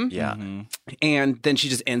in time. Yeah. And then she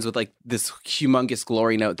just ends with this humongous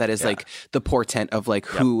glory note that is the portent of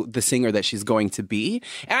who the singer that she's going to be.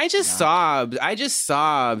 And I just sobbed. I just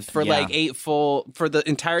sobbed for for the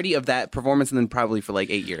entirety of that performance, and then probably for 8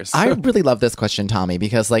 years. I really love this question, Tommy,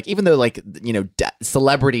 because even though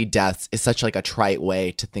celebrity deaths is such a trite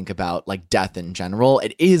way to think about death in general,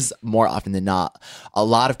 it is more often than not a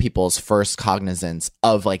lot of people's first cognizance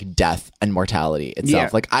of death and mortality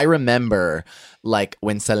itself. Yeah. I remember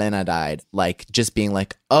when Selena died, just being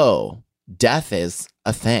oh, death is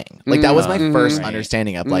a thing. That was my first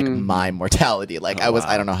understanding of my mortality. I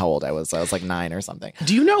don't know how old I was. I was 9 or something.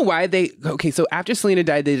 Do you know why so after Selena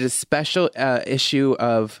died, they did a special issue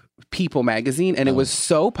of People magazine, and it was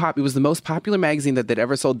so it was the most popular magazine that they'd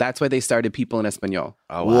ever sold. That's why they started People in Espanol.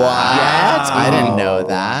 Oh, What? I didn't know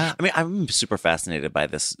that. I mean, I'm super fascinated by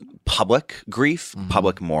this public grief,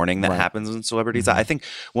 public mourning that happens when celebrities die. I think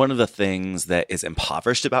one of the things that is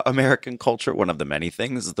impoverished about American culture, one of the many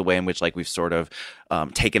things, is the way in which we've sort of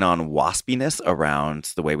taken on waspiness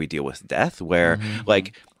around the way we deal with death, where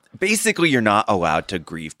basically you're not allowed to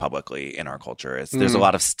grieve publicly in our culture. There's a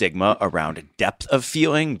lot of stigma around depth of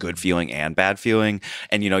feeling, good feeling and bad feeling.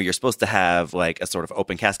 And, you're supposed to have a sort of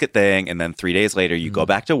open casket thing. And then 3 days later you go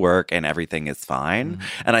back to work and everything is fine.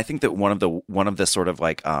 And I think that one of the sort of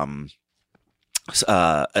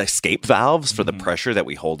escape valves for the pressure that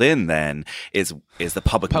we hold in then is the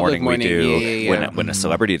public mourning we do when a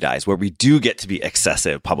celebrity dies, where we do get to be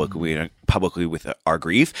excessive publicly with our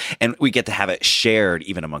grief, and we get to have it shared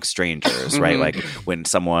even amongst strangers, right? When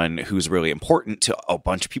someone who's really important to a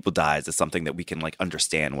bunch of people dies, it's something that we can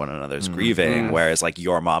understand one another's grieving, whereas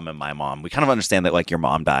your mom and my mom, we kind of understand that your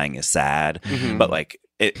mom dying is sad, but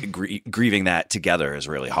grieving that together is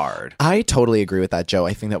really hard. I totally agree with that, Joe.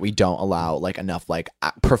 I think that we don't allow enough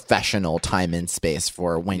professional time and space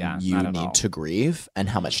for when you need to grieve and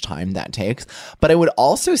how much time that takes. But I would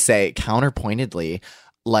also say counterpointedly,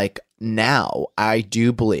 now I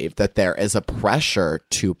do believe that there is a pressure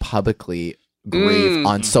to publicly grieve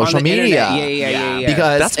on social media. Yeah.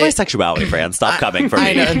 Because that's my sexuality, Fran. Stop coming for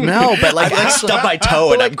me. I know, but I stubbed my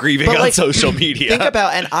toe and I'm grieving on social media. Think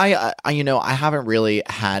about, and I haven't really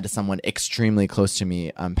had someone extremely close to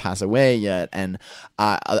me pass away yet, and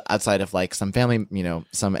outside of some family,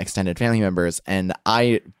 some extended family members, and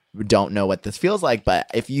I don't know what this feels like, but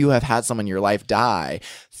if you have had someone in your life die,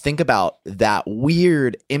 think about that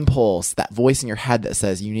weird impulse, that voice in your head that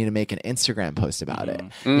says you need to make an Instagram post about it.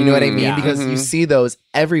 You know what I mean? Yeah. Because you see those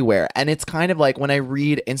everywhere. And it's kind of when I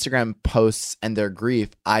read Instagram posts and their grief,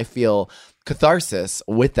 I feel catharsis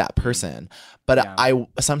with that person. But I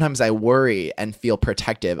sometimes I worry and feel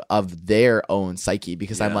protective of their own psyche,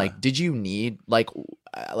 because I'm did you need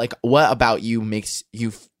what about you makes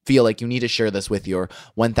you feel like you need to share this with your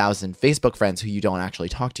 1,000 Facebook friends who you don't actually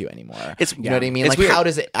talk to anymore. You know what I mean? It's like, weird. how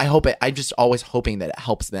does it? I'm just always hoping that it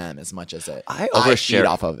helps them as much as it. I feed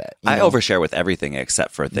off of it. I overshare with everything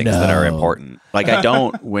except for things that are important. Like I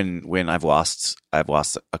don't when I've lost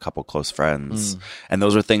a couple close friends, and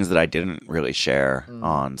those are things that I didn't really share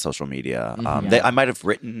on social media. I might have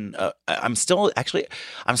written. I'm still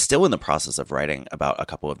in the process of writing about a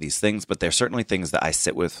couple of these things, but there's certainly things that I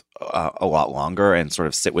sit with a lot longer and sort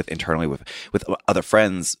of sit with internally with other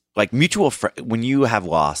friends. Like mutual when you have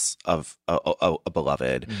loss of a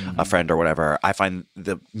beloved, a friend or whatever, I find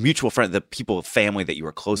the mutual friend, the family that you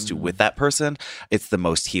are close to with that person, it's the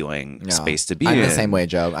most healing space to be in. I'm the same way,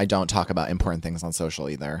 Joe. I don't talk about important things on social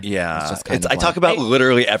either. Yeah. It's just kind of I talk about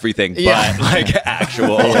literally everything, but like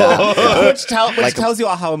actual. Which tells you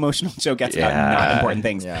all how emotional Joe gets about not important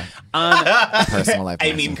things. Yeah. Personal life.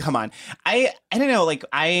 I mean, come on. I don't know. Like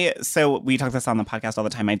so we talk this on the podcast all the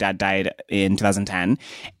time. My dad died in 2010.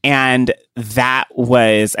 And it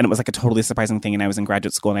was like a totally surprising thing. And I was in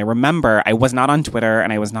graduate school, and I remember I was not on Twitter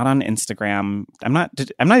and I was not on Instagram. I'm not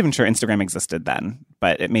even sure Instagram existed then,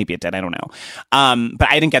 but maybe it did. I don't know. But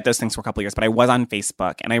I didn't get those things for a couple of years. But I was on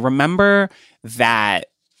Facebook, and I remember that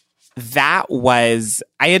I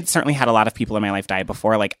had certainly had a lot of people in my life die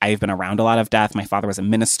before. Like, I've been around a lot of death. My father was a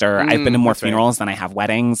minister. I've been to more funerals than I have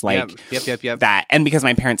weddings. Like, yep. That, and because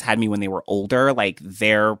my parents had me when they were older, like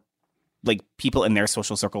people in their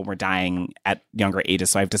social circle were dying at younger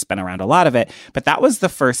ages. So I've just been around a lot of it. But that was the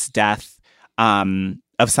first death of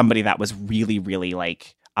somebody that was really, really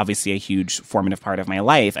like obviously a huge formative part of my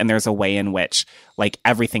life. And there's a way in which like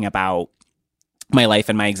everything about my life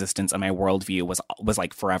and my existence and my worldview was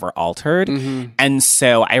like forever altered. And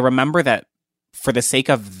so I remember that for the sake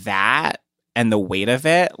of that and the weight of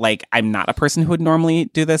it, like I'm not a person who would normally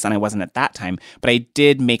do this, and I wasn't at that time, but I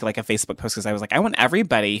did make like a Facebook post because I was like, I want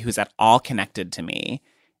everybody who's at all connected to me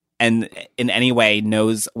and in any way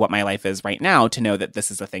knows what my life is right now to know that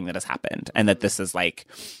this is a thing that has happened and that this is like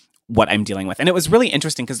what I'm dealing with. And it was really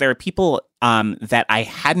interesting because there are people that I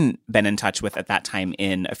hadn't been in touch with at that time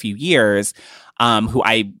in a few years who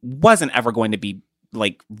I wasn't ever going to be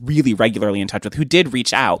like really regularly in touch with, who did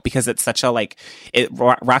reach out, because it's such a like, it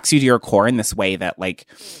rocks you to your core in this way that like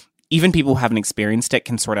even people who haven't experienced it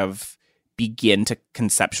can sort of begin to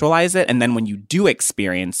conceptualize it. And then when you do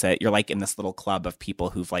experience it, you're like in this little club of people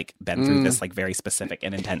who've like been through this like very specific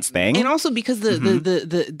and intense thing. And also because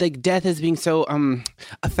the death is being so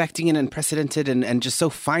affecting and unprecedented and just so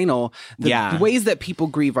final, the ways that people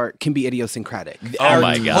grieve can be idiosyncratic. Oh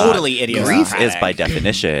my God. Totally idiosyncratic. Grief is by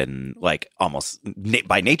definition like almost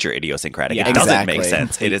by nature idiosyncratic. Yeah. It doesn't Exactly. make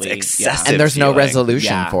sense. It is Completely. excessive. And there's no feeling.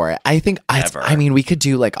 resolution for it. I think Ever. I mean, we could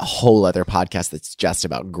do like a whole other podcast that's just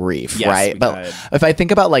about grief, Yes, right? we But could. if I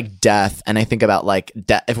think about like death, and I think about like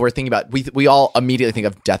death, if we're thinking about, we all immediately think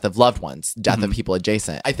of death of loved ones, death of people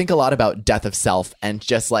adjacent. I think a lot about death of self and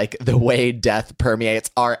just like the way death permeates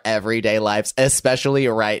our everyday lives, especially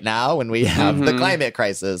right now when we have the climate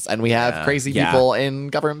crisis and we have crazy people in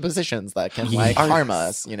government positions that can like harm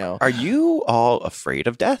us, you know. Are you all afraid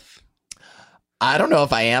of death? I don't know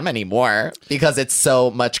if I am anymore because it's so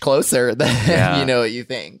much closer than you know what you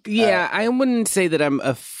think. Yeah, I wouldn't say that I'm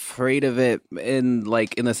afraid of it in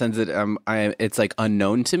the sense that it's like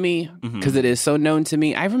unknown to me, because it is so known to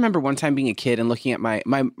me. I remember one time being a kid and looking at my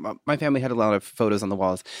family had a lot of photos on the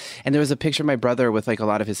walls, and there was a picture of my brother with like a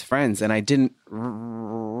lot of his friends, and I didn't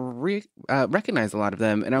recognize a lot of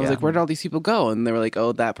them, and I was like, where did all these people go? And they were like,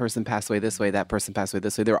 oh, that person passed away this way, that person passed away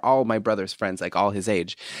this way. They were all my brother's friends, like all his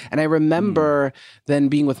age. And I remember then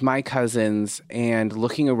being with my cousins and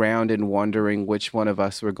looking around and wondering which one of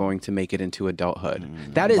us were going to make it into adulthood.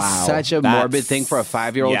 That is such a morbid thing for a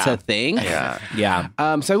 5-year-old to think. Yeah.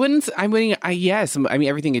 So yes. I mean,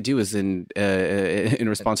 everything I do is in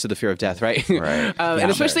response to the fear of death, right? Right.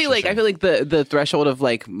 And especially like I feel like the threshold of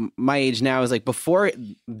like my age now is like before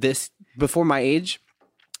my age,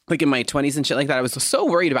 like in my 20s and shit like that, I was so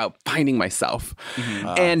worried about finding myself.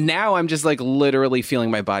 And now I'm just like literally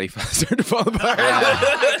feeling my body start to fall apart.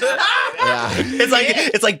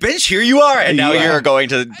 It's like, bitch, here you are, and now you're going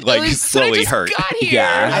to like slowly hurt. Got here.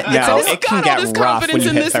 Yeah. I It can got all get this rough when confidence you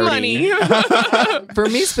in hit this 30. money. For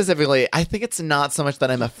me specifically, I think it's not so much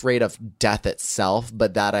that I'm afraid of death itself,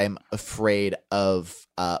 but that I'm afraid of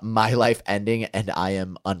my life ending and I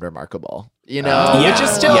am unremarkable. You know, which is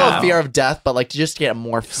still a fear of death, but like to just get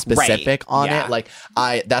more specific on it, like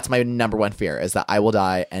that's my number one fear, is that I will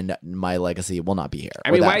die and my legacy will not be here.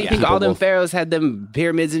 I mean, why do you think all them pharaohs had them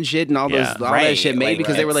pyramids and shit and all those all that shit made? Like,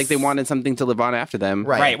 because they were like they wanted something to live on after them.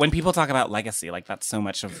 Right. When people talk about legacy, like that's so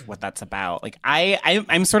much of what that's about. Like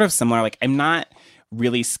I'm sort of similar. Like I'm not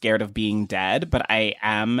really scared of being dead, but I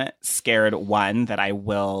am scared, one, that I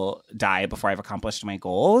will die before I've accomplished my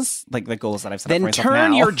goals, like the goals that I've set up for Then myself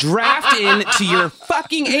turn now. your draft in to your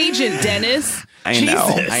fucking agent, Dennis. I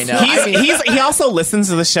know. He also listens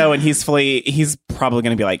to the show, and he's probably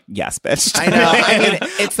going to be like, yes, bitch. I know. I mean,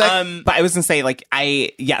 it's like, but I was going to say,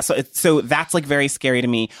 so that's like very scary to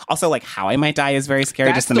me. Also, like how I might die is very scary.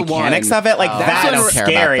 That's Just the the mechanics one. of it, like Oh, that I don't is care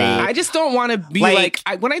about scary. that. I just don't want to be Like,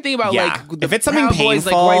 when I think about yeah. like the If it's something Proud Boys,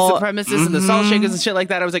 like painful- white supremacists and the salt shakers and shit like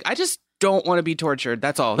that, I was like, I just don't want to be tortured.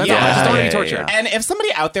 That's all. That's all. I just don't want to be tortured. And if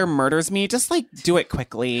somebody out there murders me, just like do it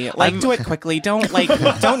quickly. Like do it quickly. Don't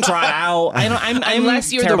don't draw it out. I'm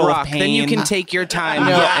Unless you're the terrible with Rock, then you pain. can take your time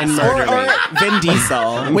Yes, and murder me. or Vin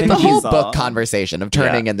Diesel. with Vin the whole Diesel. book conversation of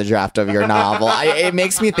turning in the draft of your novel, it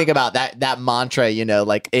makes me think about that mantra,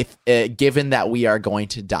 like if given that we are going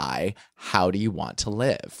to die, how do you want to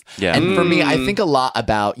live? Yeah. And for me, I think a lot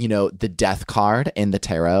about, the death card in the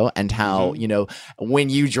tarot and how,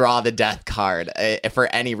 when you draw the death card for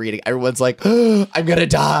any reading, everyone's like, oh, I'm going to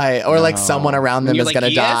die. Or like someone around them You're is like,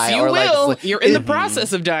 going to yes, die. you Or will. like, You're in the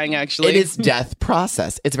process of dying, actually. it is death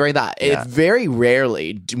process. It's very that. Yeah. It's very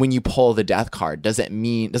rarely when you pull the death card, does it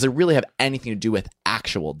really have anything to do with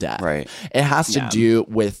actual death? Right. It has to do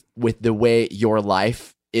with the way your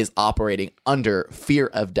life is operating under fear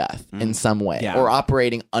of death in some way, or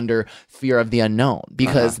operating under fear of the unknown,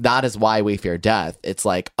 because that is why we fear death. It's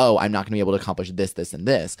like, oh, I'm not going to be able to accomplish this, this, and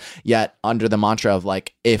this. Yet under the mantra of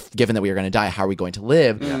like, if given that we are going to die, how are we going to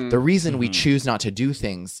live? The reason we choose not to do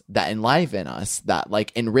things that enliven us, that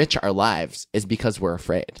like enrich our lives, is because we're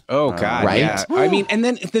afraid. Oh God! Right? Yeah. I mean, and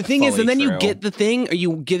then the thing is, Fully and then you true. get the thing, or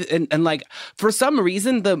you get, and like for some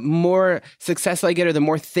reason, the more success I get, or the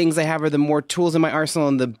more things I have, or the more tools in my arsenal,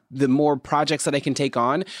 and the more projects that I can take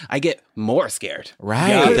on, I get more scared. Right.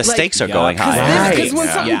 Yeah, the Like- stakes are Yeah. going high. Right. Because when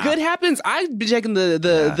something Yeah. good happens, I be checking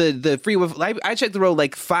the freeway. I check the road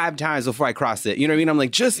like 5 times before I cross it. You know what I mean? I'm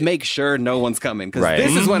like, just make sure no one's coming, because Right.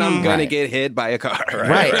 this is when I'm gonna Right. get hit by a car.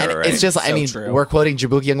 Right. And it's just, I mean, true. we're quoting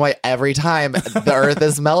Jabuki Young White every time the earth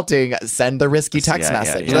is melting, send the risky text Yeah,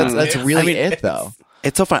 yeah, message. yeah. That's really it, though.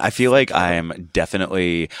 It's so fun. I feel like I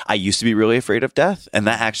used to be really afraid of death. And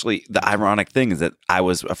that actually, the ironic thing is that I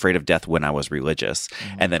was afraid of death when I was religious.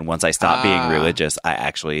 And then once I stopped being religious, I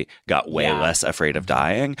actually got way less afraid of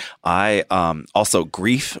dying. Also,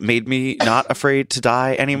 grief made me not afraid to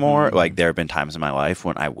die anymore. Like there have been times in my life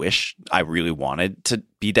when I wish I really wanted to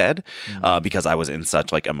be dead because I was in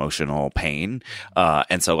such like emotional pain.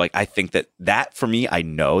 And so like, I think that for me, I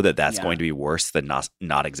know that's going to be worse than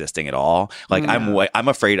not existing at all. Like I'm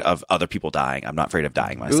afraid of other people dying. I'm not afraid of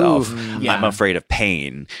dying myself. I'm afraid of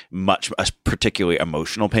pain, particularly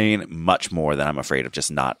emotional pain, much more than I'm afraid of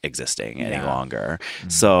just not existing any longer.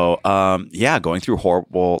 So, going through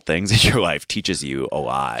horrible things in your life teaches you a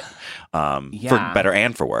lot, for better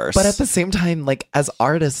and for worse. But at the same time, like as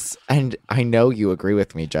artists, and I know you agree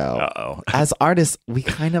with me, Joe. Uh-oh. As artists, we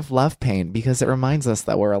kind of love pain because it reminds us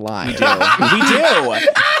that we're alive. We do.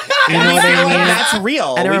 You know what I mean? That's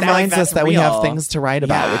real. And it We feel like reminds us that's that we have real. things to write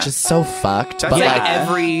about, which is so fucked. That's But like like,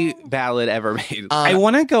 every ballad ever made. I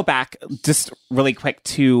want to go back just really quick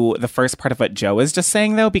to the first part of what Joe was just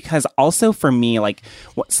saying, though, because also for me, like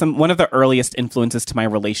one of the earliest influences to my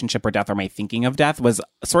relationship or death or my thinking of death was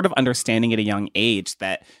sort of understanding at a young age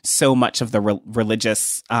that so much of the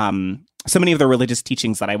religious so many of the religious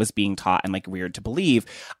teachings that I was being taught and like reared to believe,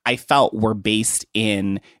 I felt were based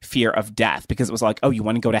in fear of death, because it was like, oh, you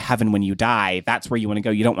want to go to heaven when you die. That's where you want to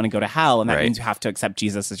go. You don't want to go to hell. And that means you have to accept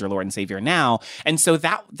Jesus as your Lord and Savior now. And so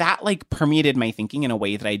that like permeated my thinking in a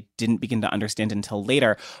way that I didn't begin to understand until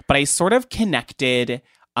later. But I sort of connected,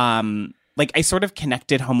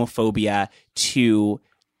 homophobia to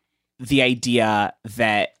the idea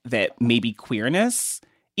that maybe queerness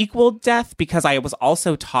equaled death, because I was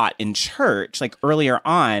also taught in church, like earlier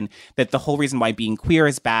on, that the whole reason why being queer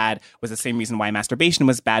is bad was the same reason why masturbation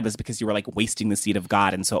was bad, was because you were like wasting the seed of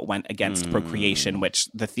God, and so it went against procreation, which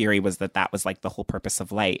the theory was that was like the whole purpose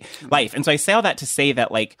of life. And so I say all that to say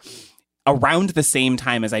that like around the same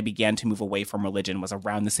time as I began to move away from religion was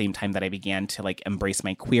around the same time that I began to like embrace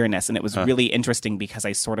my queerness, and it was really interesting because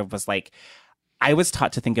I sort of was like, I was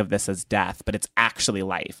taught to think of this as death, but it's actually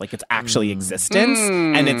life. Like it's actually existence,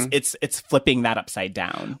 and it's flipping that upside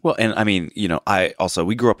down. Well, and I mean,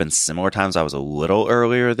 we grew up in similar times. I was a little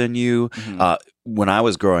earlier than you. When I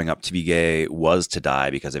was growing up, to be gay was to die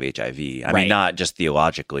because of HIV. I mean, not just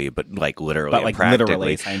theologically, but like literally and practically.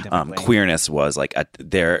 Literally, scientifically. Queerness was like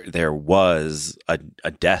there was a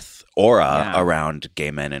death aura around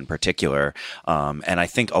gay men in particular. And I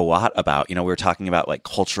think a lot about, we were talking about like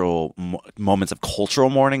cultural moments of cultural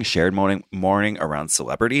mourning, shared mourning around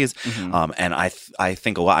celebrities. And I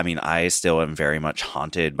think a lot, I still am very much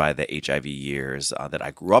haunted by the HIV years that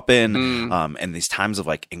I grew up in, and these times of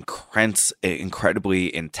like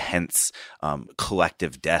incredibly intense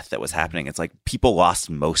collective death that was happening. It's like people lost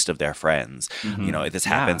most of their friends. This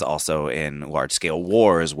happens also in large scale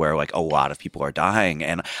wars where like a lot of people are dying.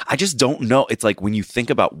 And I just don't know. It's like when you think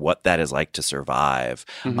about what that is like to survive,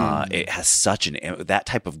 it has such that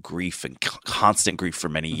type of grief and constant grief for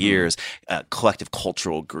many years, collective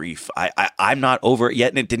cultural grief. I'm not over it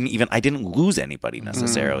yet, and I didn't lose anybody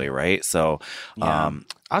necessarily, right? So,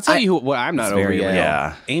 I'll tell you what I'm not over yet.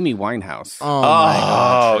 Yeah, Amy Winehouse.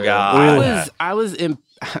 Oh my God! I was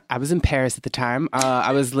in Paris at the time.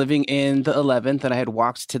 I was living in the 11th, and I had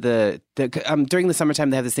walked to during the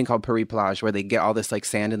summertime. They have this thing called Paris Plage, where they get all this like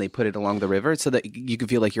sand and they put it along the river so that you can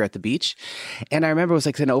feel like you're at the beach. And I remember it was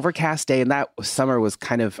like an overcast day, and that summer was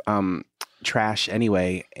kind of trash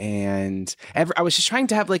anyway, and I was just trying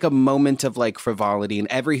to have like a moment of like frivolity, and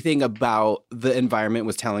everything about the environment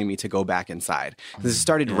was telling me to go back inside. It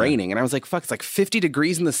started raining, and I was like, fuck, it's like 50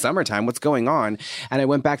 degrees in the summertime, what's going on? And I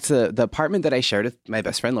went back to the apartment that I shared with my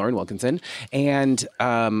best friend Lauren Wilkinson, and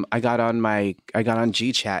I got on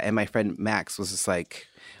GChat, and my friend Max was just like,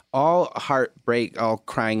 all heartbreak, all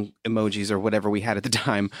crying emojis or whatever we had at the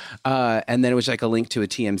time. And then it was like a link to a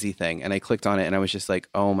TMZ thing. And I clicked on it, and I was just like,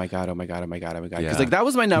 oh my God. Because like that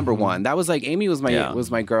was my number one. That was like Amy was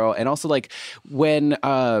my girl. And also like when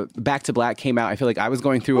Back to Black came out, I feel like I was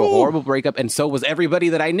going through a horrible breakup, and so was everybody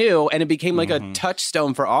that I knew. And it became like a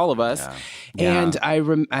touchstone for all of us. And I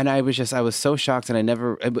was so shocked, and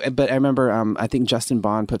but I remember I think Justin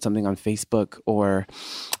Bond put something on Facebook or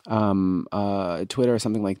Twitter or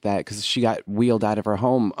something like that, because she got wheeled out of her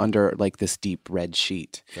home under like this deep red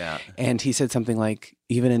sheet. Yeah. And he said something like,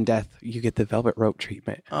 even in death, you get the velvet rope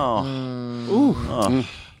treatment. Real.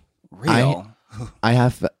 I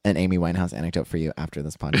have an Amy Winehouse anecdote for you after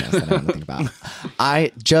this podcast that I want to think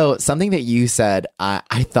about. Joe, something that you said,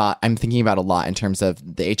 I'm thinking about a lot in terms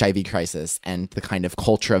of the HIV crisis and the kind of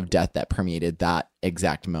culture of death that permeated that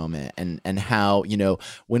exact moment, and how,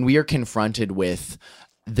 when we are confronted with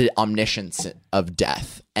the omniscience of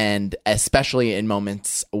death, and especially in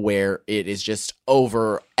moments where it is just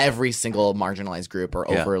over every single marginalized group, or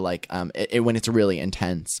over like when it's really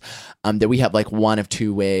intense, that we have like one of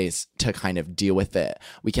two ways to kind of deal with it.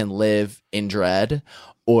 We can live in dread,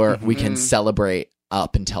 or we can celebrate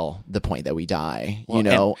up until the point that we die,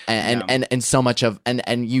 and so much of,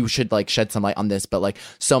 and you should like shed some light on this, but like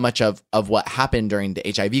so much of what happened during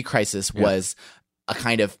the HIV crisis was a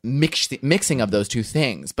kind of mixing of those two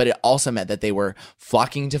things, but it also meant that they were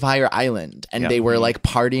flocking to Fire Island, and they were like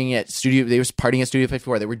partying at Studio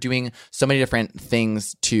 54. They were doing so many different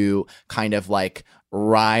things to kind of like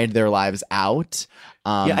ride their lives out.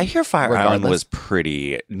 I hear Fire Island was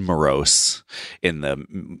pretty morose in the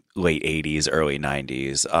late 80s, early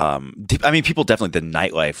 90s. People definitely, the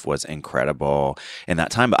nightlife was incredible in that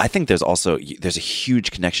time, but I think there's a huge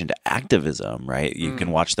connection to activism, right? You can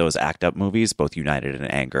watch those ACT UP movies, both United in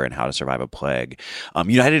Anger and How to Survive a Plague.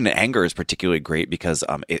 United in Anger is particularly great because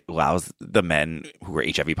it allows the men who are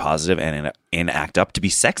HIV positive and in ACT UP to be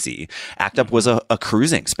sexy. ACT UP was a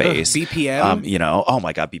cruising space. BPM? Oh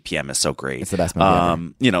my God, BPM is so great. It's the best movie ever.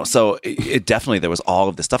 So it definitely, there was all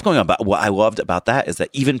of this stuff going on. But what I loved about that is that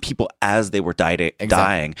even people, as they were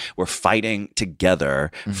dying, were fighting together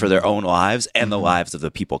for their own lives and the lives of the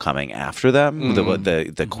people coming after them,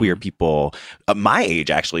 the queer people my age,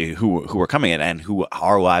 actually, who were coming in, and who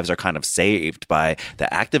our lives are kind of saved by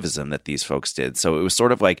the activism that these folks did. So it was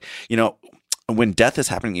sort of like, when death is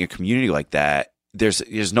happening in your community like that,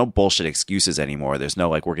 there's no bullshit excuses anymore. There's no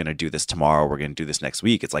like, we're going to do this tomorrow, we're going to do this next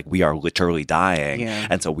week. It's like, we are literally dying.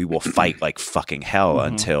 And so we will fight like fucking hell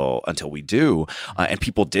until we do. And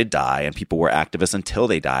people did die, and people were activists until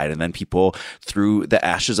they died. And then people threw the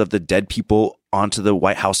ashes of the dead people onto the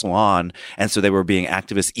White House lawn. And so they were being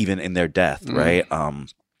activists even in their death. Right.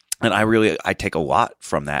 And I take a lot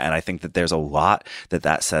from that. And I think that there's a lot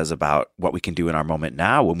that says about what we can do in our moment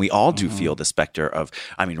now, when we all do feel the specter of,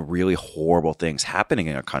 really horrible things happening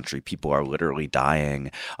in our country. People are literally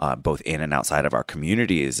dying, both in and outside of our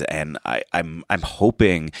communities. And I'm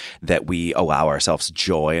hoping that we allow ourselves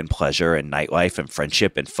joy and pleasure and nightlife and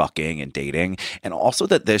friendship and fucking and dating. And also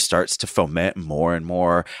that there starts to foment more and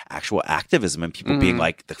more actual activism, and people being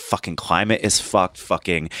like, the fucking climate is fucked.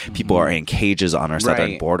 Fucking people are in cages on our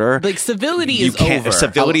southern border. over. Like civility You is can't- over.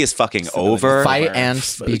 Civility is fucking over. Fight and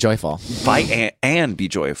be joyful. Fight and be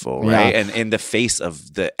joyful, right? And in the face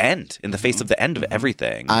of the end, of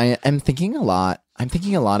everything. I am thinking a lot. I'm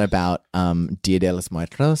thinking a lot about Dia de los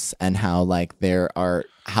Muertos and how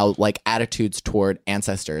attitudes toward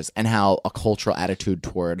ancestors and how a cultural attitude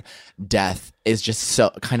toward death is just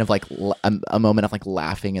so kind of like a moment of like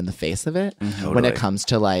laughing in the face of it when it comes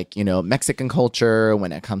to like, you know, Mexican culture,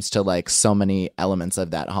 when it comes to like so many elements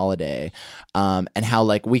of that holiday, and how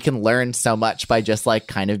like we can learn so much by just like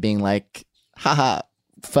kind of being like, haha,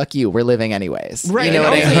 fuck you, we're living anyways. Right. You know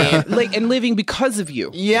what I mean? Like, and living because of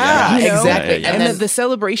you. Yeah, You know? exactly. And And then the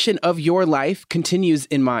celebration of your life continues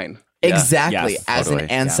in mine. exactly, Yes, as totally. an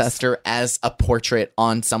ancestor, as a portrait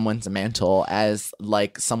on someone's mantle, as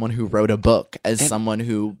like someone who wrote a book, as someone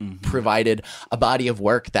who provided a body of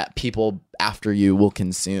work that people after you will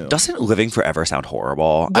consume. Doesn't living forever sound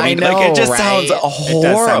horrible? I know, like it just right? sounds It does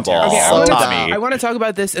horrible. sound terrible. Okay, So Tommy. I want to talk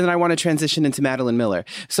about this, and then I want to transition into Madeline Miller.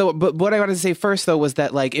 So, but what I wanted to say first, though, was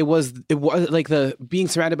that like it was like the being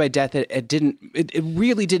surrounded by death. It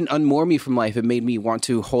really didn't unmoor me from life. It made me want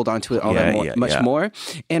to hold on to it all that much more.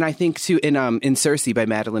 And I think too in Circe by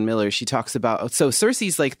Madeline Miller, she talks about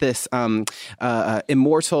Circe's like this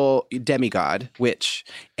immortal demigod witch,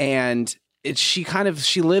 and she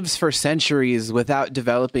lives for centuries without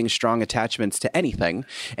developing strong attachments to anything,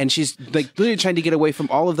 and she's like literally trying to get away from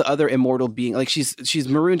all of the other immortal beings. Like she's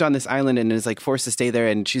marooned on this island and is like forced to stay there,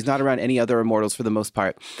 and she's not around any other immortals for the most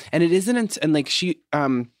part. And it isn't, and like she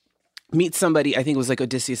meets somebody, I think it was like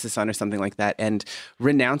Odysseus' son or something like that, and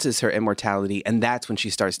renounces her immortality, and that's when she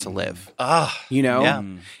starts to live. You know? yeah.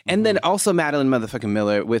 And then also Madeline motherfucking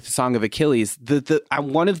Miller with Song of Achilles.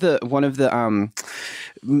 One of the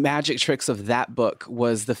magic tricks of that book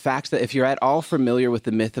was the fact that if you're at all familiar with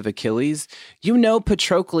the myth of Achilles, you know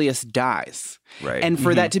Patroclus dies. Right. And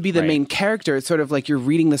for that to be the main character, it's sort of like you're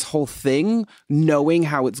reading this whole thing, knowing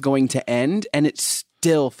how it's going to end, and it's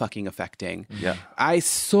still fucking affecting. Yeah. I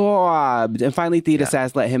sobbed, and finally Thetis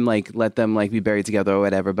let them be buried together or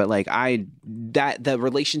whatever. But like the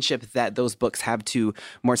relationship that those books have to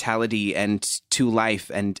mortality and to life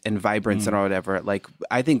and vibrance and or whatever, like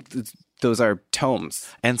I think those are tomes.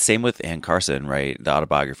 And same with Anne Carson, right? The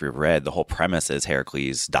autobiography of Red, the whole premise is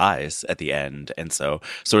Heracles dies at the end. And so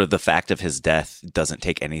sort of the fact of his death doesn't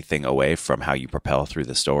take anything away from how you propel through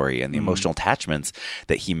the story and the emotional attachments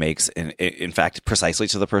that he makes. In fact, precisely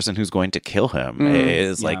to the person who's going to kill him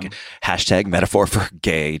is like hashtag metaphor for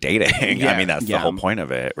gay dating. I mean, that's the whole point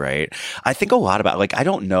of it, right? I think a lot about, like, I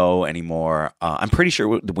don't know anymore. I'm pretty sure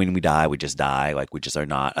when we die, we just die. Like, we just are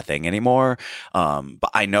not a thing anymore.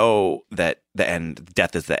 But I know that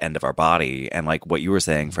death is the end of our body, and like what you were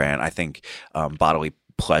saying, Fran, I think bodily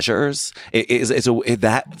pleasures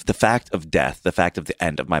the fact of death, the fact of the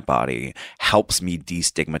end of my body helps me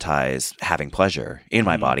destigmatize having pleasure in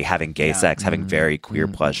my body, having gay sex, having very queer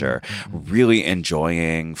pleasure, really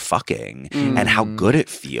enjoying fucking and how good it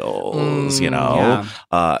feels, you know,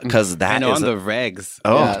 because that is on the regs.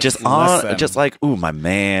 Just like, ooh, my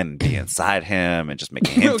man, be inside him and just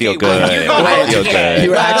making him feel good.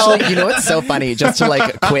 You were actually, you know what's so funny? Just to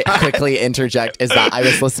like quickly interject is that I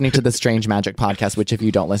was listening to the Strange Magic podcast, which if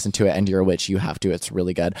you don't listen to it and you're a witch, you have to. It's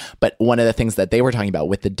really good. But one of the things that they were talking about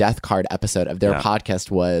with the death card episode of their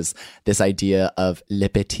podcast was this idea of le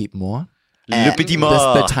petit mort. Le petit mort.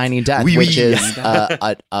 The tiny death, Oui, which oui. is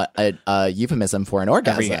a euphemism for an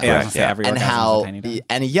orgasm. Every And orgasm how, is a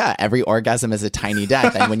tiny death. every orgasm is a tiny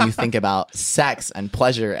death. And when you think about sex and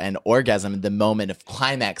pleasure and orgasm, the moment of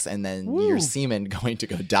climax, and then your semen going to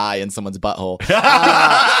go die in someone's butthole,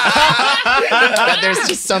 there's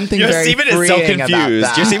just something Your very semen is freeing so about confused.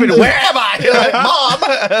 that. Your semen, where am I? You're like, Mom.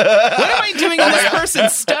 What am I doing in this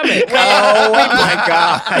person's stomach? Oh my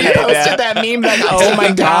god! We posted that meme that got Oh my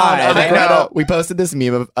taken God, down of I Greta. know. We posted this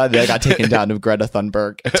meme of that got taken down of Greta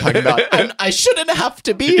Thunberg talking about I shouldn't have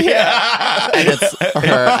to be here, and it's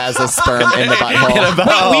her as a sperm in the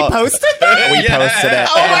butthole. Wait, we posted that? We posted it.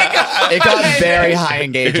 Oh my God. It got very high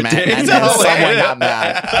engagement, and then someone got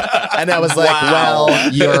mad, and I was like,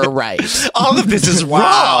 "Well, you're right." All of this is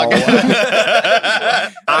wrong.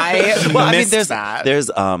 I missed that. There's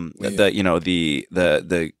one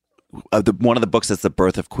of the books that's the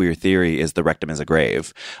birth of queer theory is The Rectum is a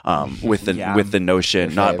Grave, with the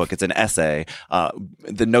notion, not a book, it's an essay,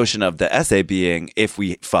 the notion of the essay being, if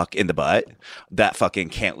we fuck in the butt, that fucking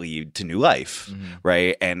can't lead to new life,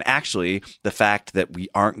 right? And actually the fact that we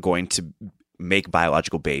aren't going to make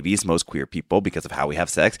biological babies, most queer people, because of how we have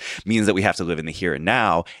sex, means that we have to live in the here and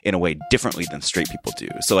now in a way differently than straight people do.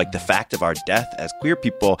 So like the fact of our death as queer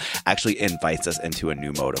people actually invites us into a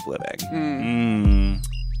new mode of living.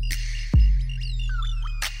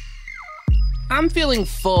 I'm feeling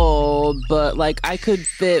full, but like I could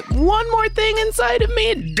fit one more thing inside of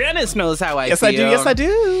me. Dennis knows how I feel. Yes, I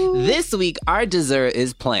do. This week, our dessert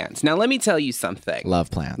is plants. Now, let me tell you something. Love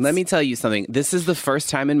plants. Let me tell you something. This is the first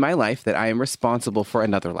time in my life that I am responsible for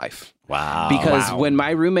another life. Wow. Because when my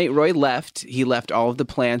roommate Roy left, he left all of the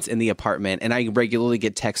plants in the apartment, and I regularly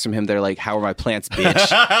get texts from him. They're like, "How are my plants,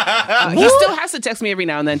 bitch?" He still has to text me every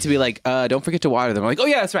now and then to be like, "Don't forget to water them." I'm like, "Oh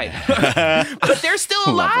yeah, that's right." But they're still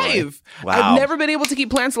alive. Wow. I've never been able to keep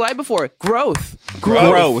plants alive before. Growth.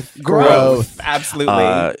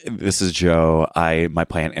 Absolutely. This is Joe. My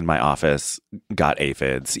plant in my office got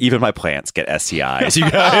aphids. Even my plants get STIs. You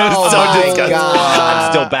guys, Oh so my disgusting. God.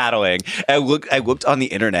 I'm still battling. I looked on the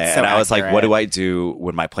internet So and I was like, accurate. what do I do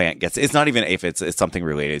when my plant gets? It's not even aphids. It's something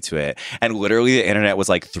related to it. And literally, the internet was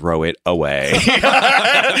like, throw it away.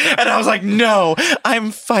 And I was like, no,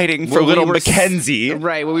 I'm fighting for Well, little we were Mackenzie.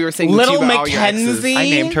 Right. What we were saying. Little about all your exes. Mackenzie? I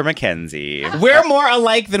named her Mackenzie. We're more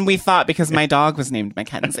alike than we thought because my dog was named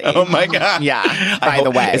Mackenzie. Oh my God. Yeah. I By the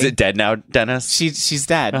hope- way, Is it dead now, Dennis? She's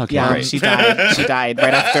dead. Okay, Yeah, great. she died. She died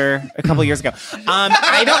right after a couple years ago.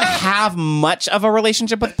 I don't have much of a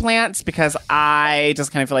relationship with plants because I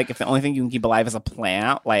just kind of feel like if the only thing you can keep alive is a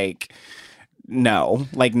plant, like no,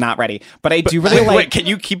 like not ready. But I do really like. Wait, can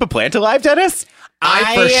you keep a plant alive, Dennis?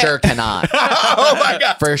 I for sure cannot. Oh my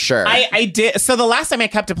God. For sure. I did. So the last time I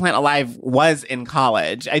kept a plant alive was in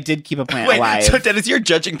college. I did keep a plant Wait, alive. so Dennis, you're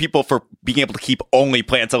judging people for being able to keep only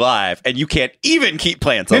plants alive, and you can't even keep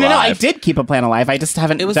plants No, alive. I did keep a plant alive. I just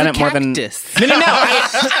haven't It was done a it more than. cactus. No.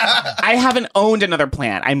 I haven't owned another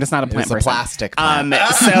plant. I'm just not a plant was a person. plastic plant.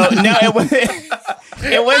 So no,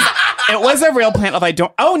 it was a real plant. Although I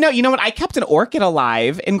don't. Oh no, you know what? I kept an orchid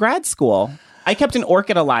alive in grad school. I kept an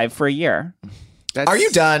orchid alive for a year. Are you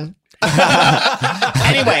done?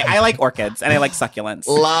 Anyway, I like orchids and I like succulents.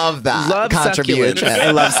 Love that Love contribution. succulents.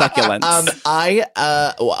 I love succulents.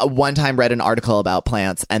 I one time read an article about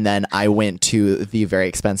plants, and then I went to the very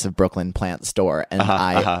expensive Brooklyn plant store, and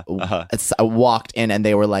I walked in, and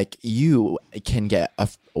they were like, "You can get a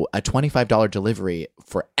 $25 delivery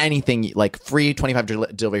for anything, like free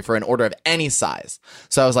 $25 delivery for an order of any size."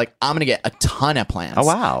 So I was like, "I'm gonna get a ton of plants, Oh,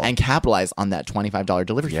 wow. and capitalize on that $25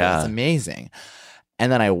 delivery fee. Yeah. That's amazing."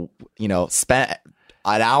 And then I, spent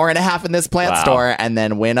an hour and a half in this plant Wow. store, and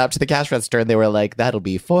then went up to the cash register, and they were like, "That'll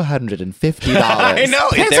be $450." I know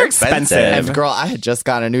Plants they're are expensive. And girl, I had just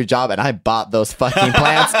got a new job, and I bought those fucking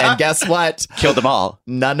plants, and guess what? Killed them all.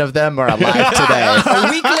 None of them are alive today. A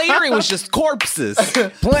week later, it was just corpses.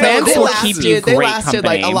 Plants will keep you They great lasted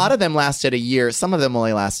like company. a lot of them lasted a year. Some of them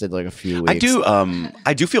only lasted like a few weeks.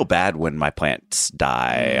 I do feel bad when my plants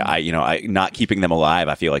die. I not keeping them alive.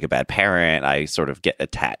 I feel like a bad parent. I sort of get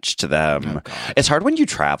attached to them. It's hard when you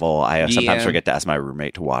travel. I sometimes Yeah. forget to ask my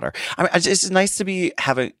roommate to water. I mean, it's nice to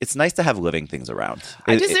it's nice to have living things around.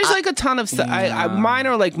 There's like a ton of mine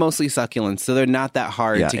are like mostly succulents, so they're not that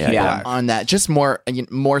hard Yeah, to yeah, keep yeah. alive. On that, just more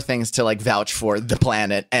things to like vouch for the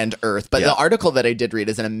planet and Earth. But the article that I did read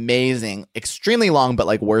is an amazing, extremely long but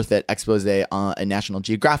like worth it expose on a National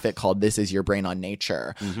Geographic called "This Is Your Brain on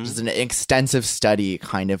Nature," which is an extensive study,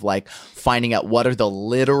 kind of like finding out what are the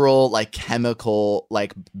literal like chemical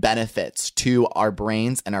like benefits to our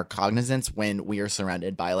brains and our cognizance when we are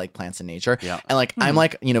surrounded by like plants and nature. And like I'm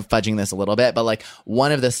like fudging this a little bit, but like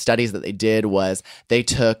one of the studies that they did was they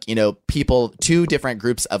took people, two different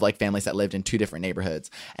groups of like families that lived in two different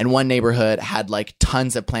neighborhoods, and one neighborhood had like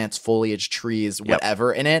tons of plants, foliage, trees,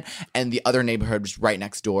 whatever in it, and the other neighborhood was right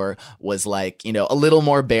next door was like a little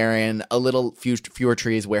more barren, a little fewer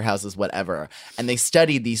trees, warehouses, whatever. And they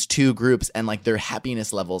studied these two groups and like their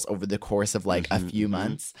happiness levels over the course of like a few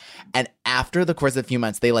months. And after the course of a few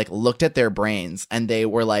months, they like looked at their brains, and they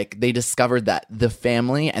were like, they discovered that the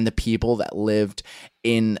family and the people that lived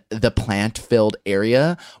in the plant-filled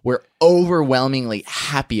area were overwhelmingly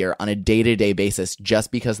happier on a day-to-day basis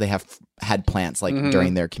just because they have had plants like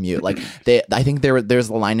during their commute. Like I think there's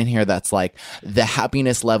a line in here that's like the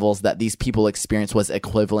happiness levels that these people experienced was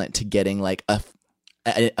equivalent to getting like a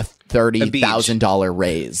 $30,000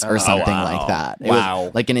 raise or something like that. It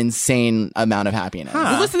was like an insane amount of happiness.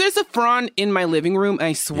 Well, listen, there's a frond in my living room. And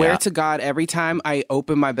I swear to God, every time I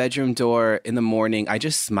open my bedroom door in the morning, I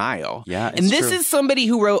just smile. Yeah, it's and this true. is somebody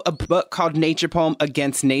who wrote a book called Nature Poem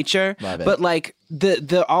Against Nature. Love it. But like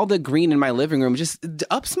the all the green in my living room just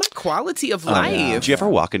ups my quality of life. Do you ever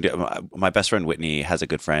walk into my best friend Whitney has a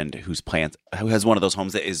good friend who has one of those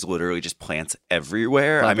homes that is literally just plants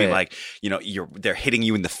everywhere. I mean, like they're hitting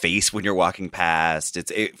you in the face space when you're walking past.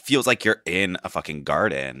 It feels like you're in a fucking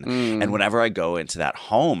garden. And whenever I go into that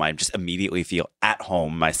home, I just immediately feel at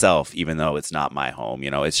home myself, even though it's not my home.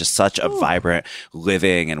 It's just such a vibrant,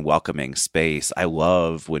 living and welcoming space. I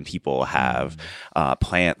love when people have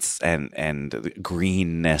plants and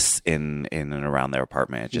greenness in and around their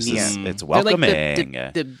apartment. It just it's welcoming.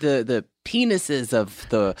 Like the penises of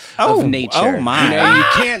nature. Oh my! You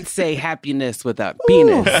can't say happiness without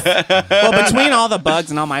penis. Well, between all the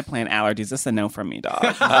bugs and all my plant allergies, this is a no from me, dog.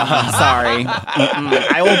 Sorry,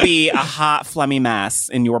 I will be a hot, phlegmy mess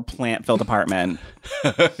in your plant-filled apartment.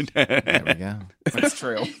 There we go. It's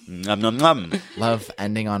true. Nom, nom, nom. Love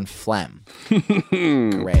ending on phlegm.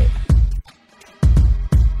 Great.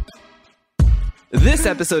 This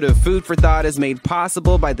episode of Food for Thought is made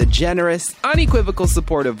possible by the generous, unequivocal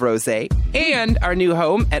support of Rosé and our new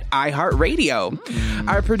home at iHeartRadio.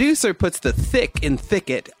 Our producer puts the thick in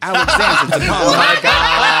thicket, Alexander DePaul. Oh my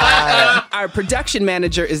God. Our production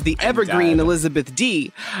manager is the evergreen Elizabeth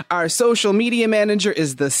D. Our social media manager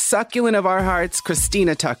is the succulent of our hearts,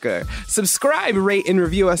 Christina Tucker. Subscribe, rate, and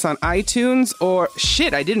review us on iTunes or...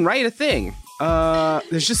 Shit, I didn't write a thing.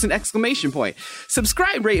 There's just an exclamation point.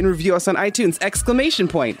 Subscribe, rate, and review us on iTunes, exclamation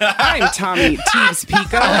point. I'm Tommy Teebs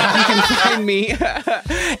Pico. You can find me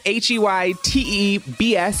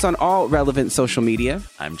HEYTEBS on all relevant social media.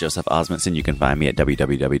 I'm Joseph Osmundson. You can find me at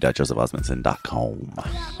www.josephosmundson.com.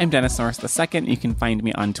 I'm Dennis Norris II. You can find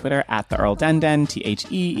me on Twitter at the Earl Denden,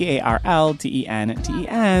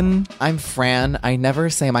 TheEarlDenden. I'm Fran. I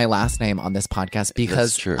never say my last name on this podcast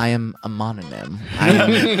because I am a mononym.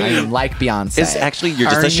 I'm like Beyonce. It's actually,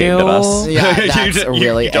 you're just ashamed of us. Yeah, that's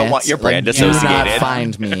really you don't want your brand associated. Do not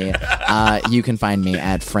find me. You can find me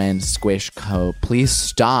at Friend Squish Co. Please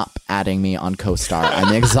stop adding me on CoStar.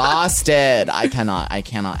 I'm exhausted. I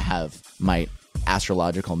cannot have my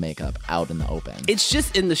astrological makeup out in the open. It's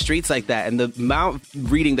just in the streets like that, and the amount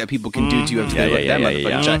of reading that people can do to you have to be like that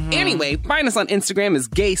motherfucker shut. Anyway, find us on Instagram as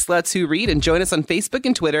Gay Sluts Who Read, and join us on Facebook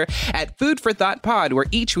and Twitter at Food for Thought Pod, where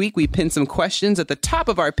each week we pin some questions at the top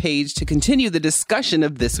of our page to continue the discussion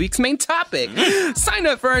of this week's main topic. Sign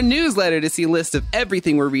up for our newsletter to see a list of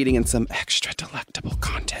everything we're reading and some extra delectable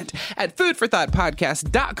content at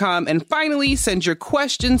foodforthoughtpodcast.com. And finally, send your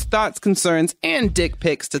questions, thoughts, concerns, and dick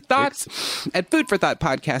pics to thoughts at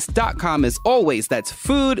foodforthoughtpodcast.com. As always, that's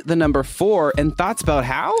food, the number 4, and thought spelled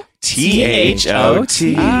how? THOT.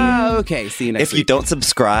 Okay, see you next If week. you don't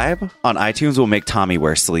subscribe on iTunes, we'll make Tommy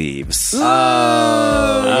wear sleeves.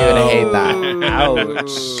 Oh, you're gonna hate that. Ouch.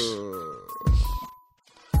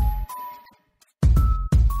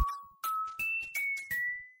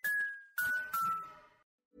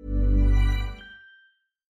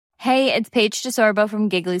 Hey, it's Paige DeSorbo from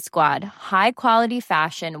Giggly Squad. High quality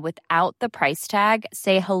fashion without the price tag.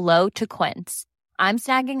 Say hello to Quince. I'm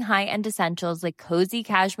snagging high-end essentials like cozy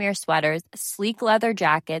cashmere sweaters, sleek leather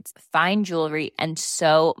jackets, fine jewelry, and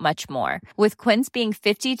so much more. With Quince being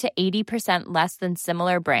 50 to 80% less than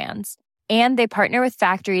similar brands. And they partner with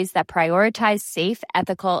factories that prioritize safe,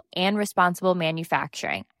 ethical, and responsible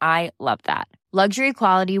manufacturing. I love that. Luxury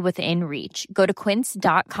quality within reach. Go to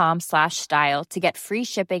quince.com/style to get free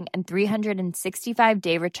shipping and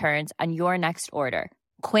 365-day returns on your next order.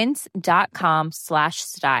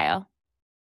 Quince.com/style.